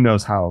 Like, who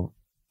knows how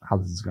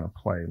this is going to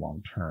play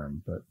long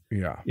term, but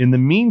yeah. In the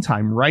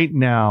meantime, right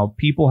now,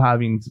 people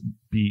having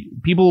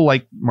people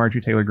like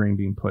Marjorie Taylor Greene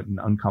being put in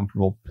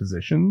uncomfortable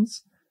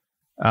positions,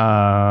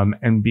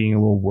 and being a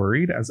little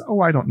worried as,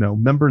 I don't know,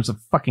 members of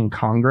fucking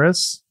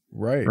Congress.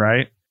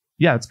 Right.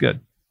 Yeah, it's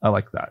good. I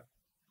like that.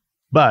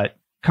 But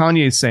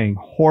Kanye's saying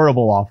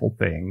horrible, awful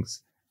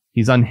things.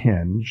 He's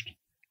unhinged.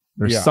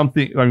 There's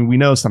something, I mean, we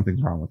know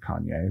something's wrong with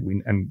Kanye.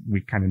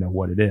 We kind of know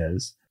what it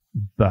is,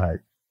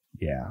 but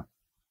yeah.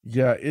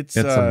 Yeah, it's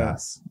a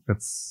mess.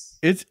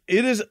 It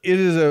is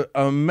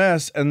a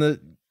mess. And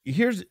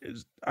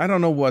I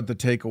don't know what the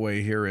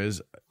takeaway here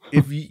is.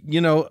 If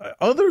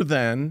other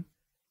than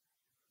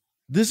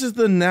this is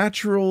the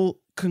natural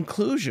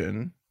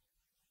conclusion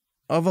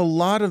of a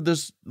lot of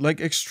this like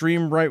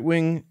extreme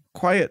right-wing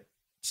quiet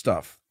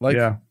stuff. Like,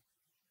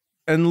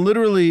 and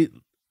literally,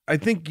 I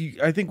think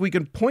we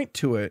can point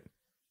to it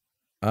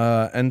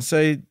and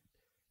say,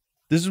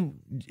 is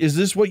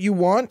this what you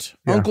want,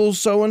 Uncle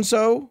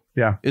so-and-so?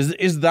 Yeah.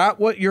 Is that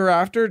what you're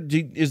after?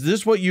 Is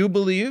this what you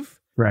believe?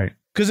 Right.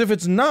 Because if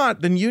it's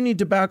not, then you need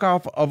to back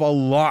off of a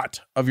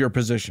lot of your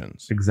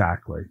positions.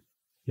 Exactly.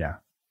 Yeah.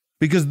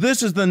 Because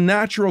this is the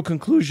natural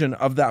conclusion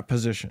of that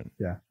position.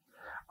 Yeah.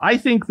 I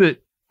think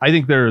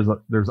there's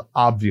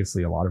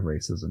obviously a lot of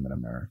racism in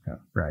America,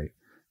 right?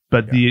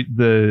 But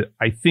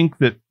I think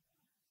that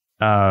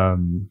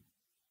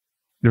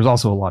there's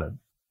also a lot of,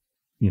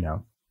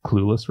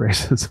 clueless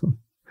racism,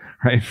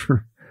 right?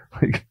 For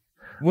like,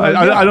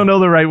 I don't know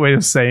the right way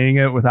of saying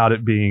it without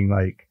it being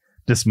like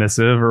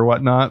dismissive or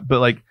whatnot, but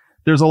like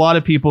there's a lot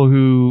of people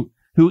who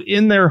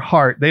in their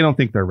heart, they don't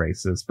think they're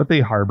racist, but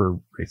they harbor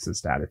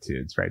racist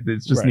attitudes, right?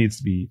 It just needs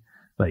to be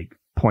like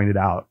pointed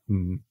out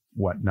and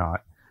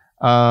whatnot.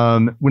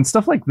 When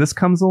stuff like this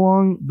comes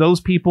along,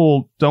 those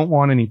people don't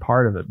want any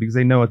part of it because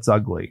they know it's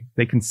ugly.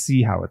 They can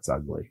see how it's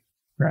ugly.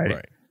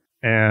 Right.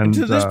 And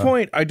to this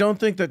point, I don't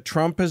think that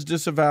Trump has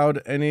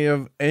disavowed any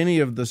of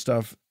the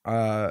stuff,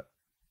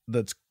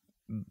 that's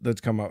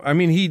come up. I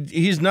mean,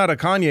 he's not a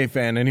Kanye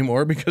fan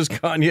anymore because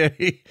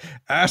Kanye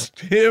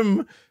asked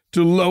him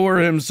to lower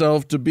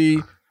himself to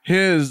be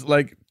his,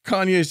 like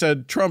Kanye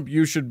said, Trump,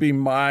 you should be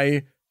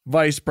my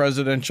vice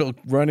presidential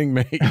running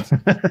mate in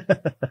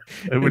the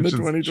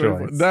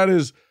 2024. That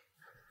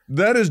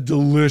is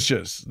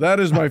delicious. That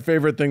is my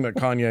favorite thing that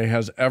Kanye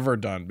has ever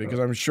done, because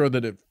I'm sure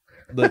that it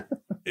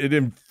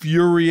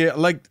infuriates.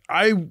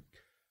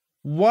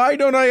 Why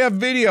don't I have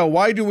video?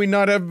 Why do we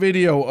not have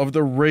video of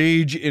the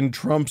rage in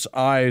Trump's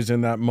eyes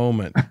in that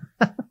moment?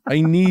 I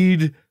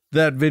need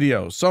that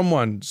video.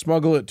 Someone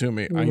smuggle it to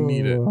me. I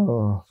need it.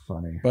 Oh,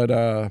 funny.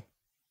 But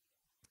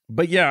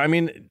yeah, I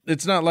mean,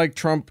 it's not like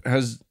Trump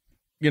has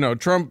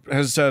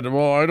said,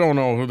 well, I don't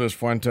know who this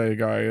Fuente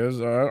guy is.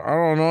 I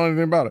don't know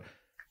anything about it.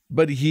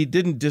 But he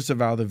didn't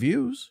disavow the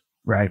views.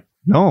 Right.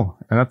 No.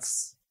 And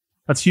that's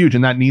huge.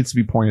 And that needs to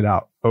be pointed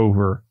out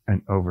over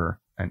and over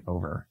and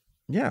over.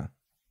 Yeah.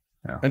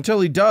 Until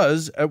he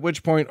does, at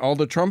which point all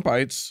the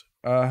Trumpites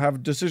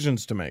have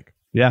decisions to make.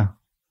 Yeah.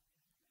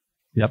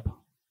 Yep.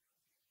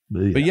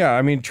 But yeah,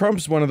 I mean,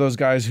 Trump's one of those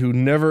guys who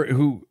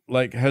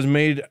has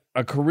made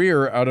a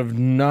career out of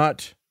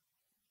not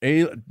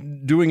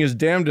doing his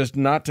damnedest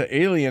not to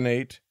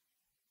alienate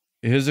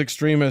his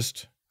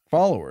extremist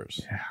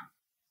followers. Yeah.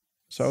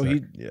 So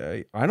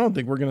I don't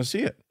think we're going to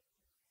see it.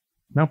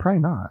 No,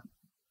 probably not.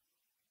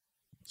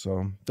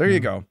 So there you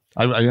go.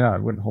 I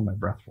wouldn't hold my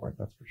breath for it.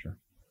 That's for sure.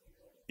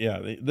 Yeah,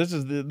 this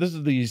is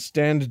the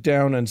stand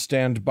down and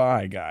stand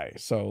by guy.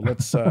 So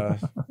let's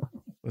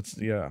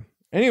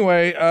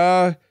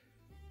Anyway,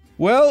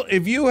 well,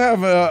 if you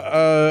have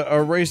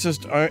a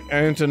racist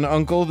aunt and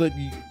uncle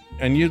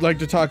and you'd like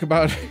to talk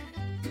about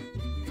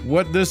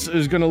what this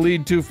is going to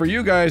lead to for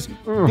you guys,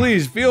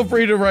 please feel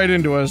free to write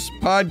into us,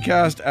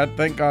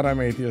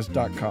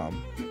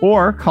 podcast@thankgodimatheist.com.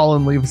 Or call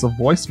and leave us a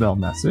voicemail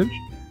message.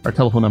 Our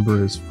telephone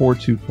number is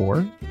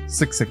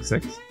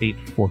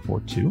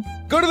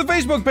 424-666-8442. Go to the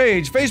Facebook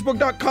page,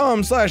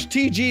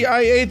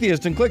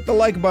 facebook.com/TGIAtheist, and click the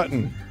like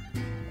button.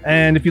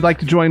 And if you'd like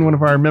to join one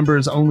of our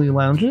members-only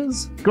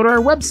lounges, go to our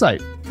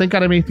website,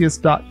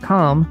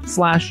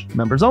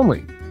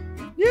 thankgodimatheist.com/members-only.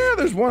 Yeah,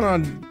 there's one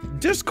on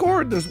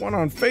Discord, there's one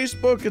on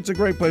Facebook. It's a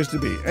great place to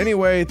be.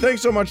 Anyway,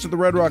 thanks so much to the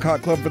Red Rock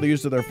Hot Club for the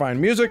use of their fine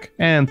music.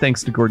 And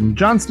thanks to Gordon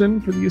Johnston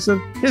for the use of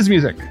his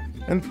music.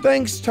 And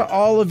thanks to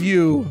all of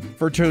you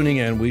for tuning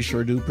in. We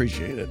sure do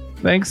appreciate it.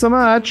 Thanks so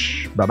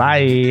much.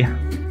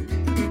 Bye-bye.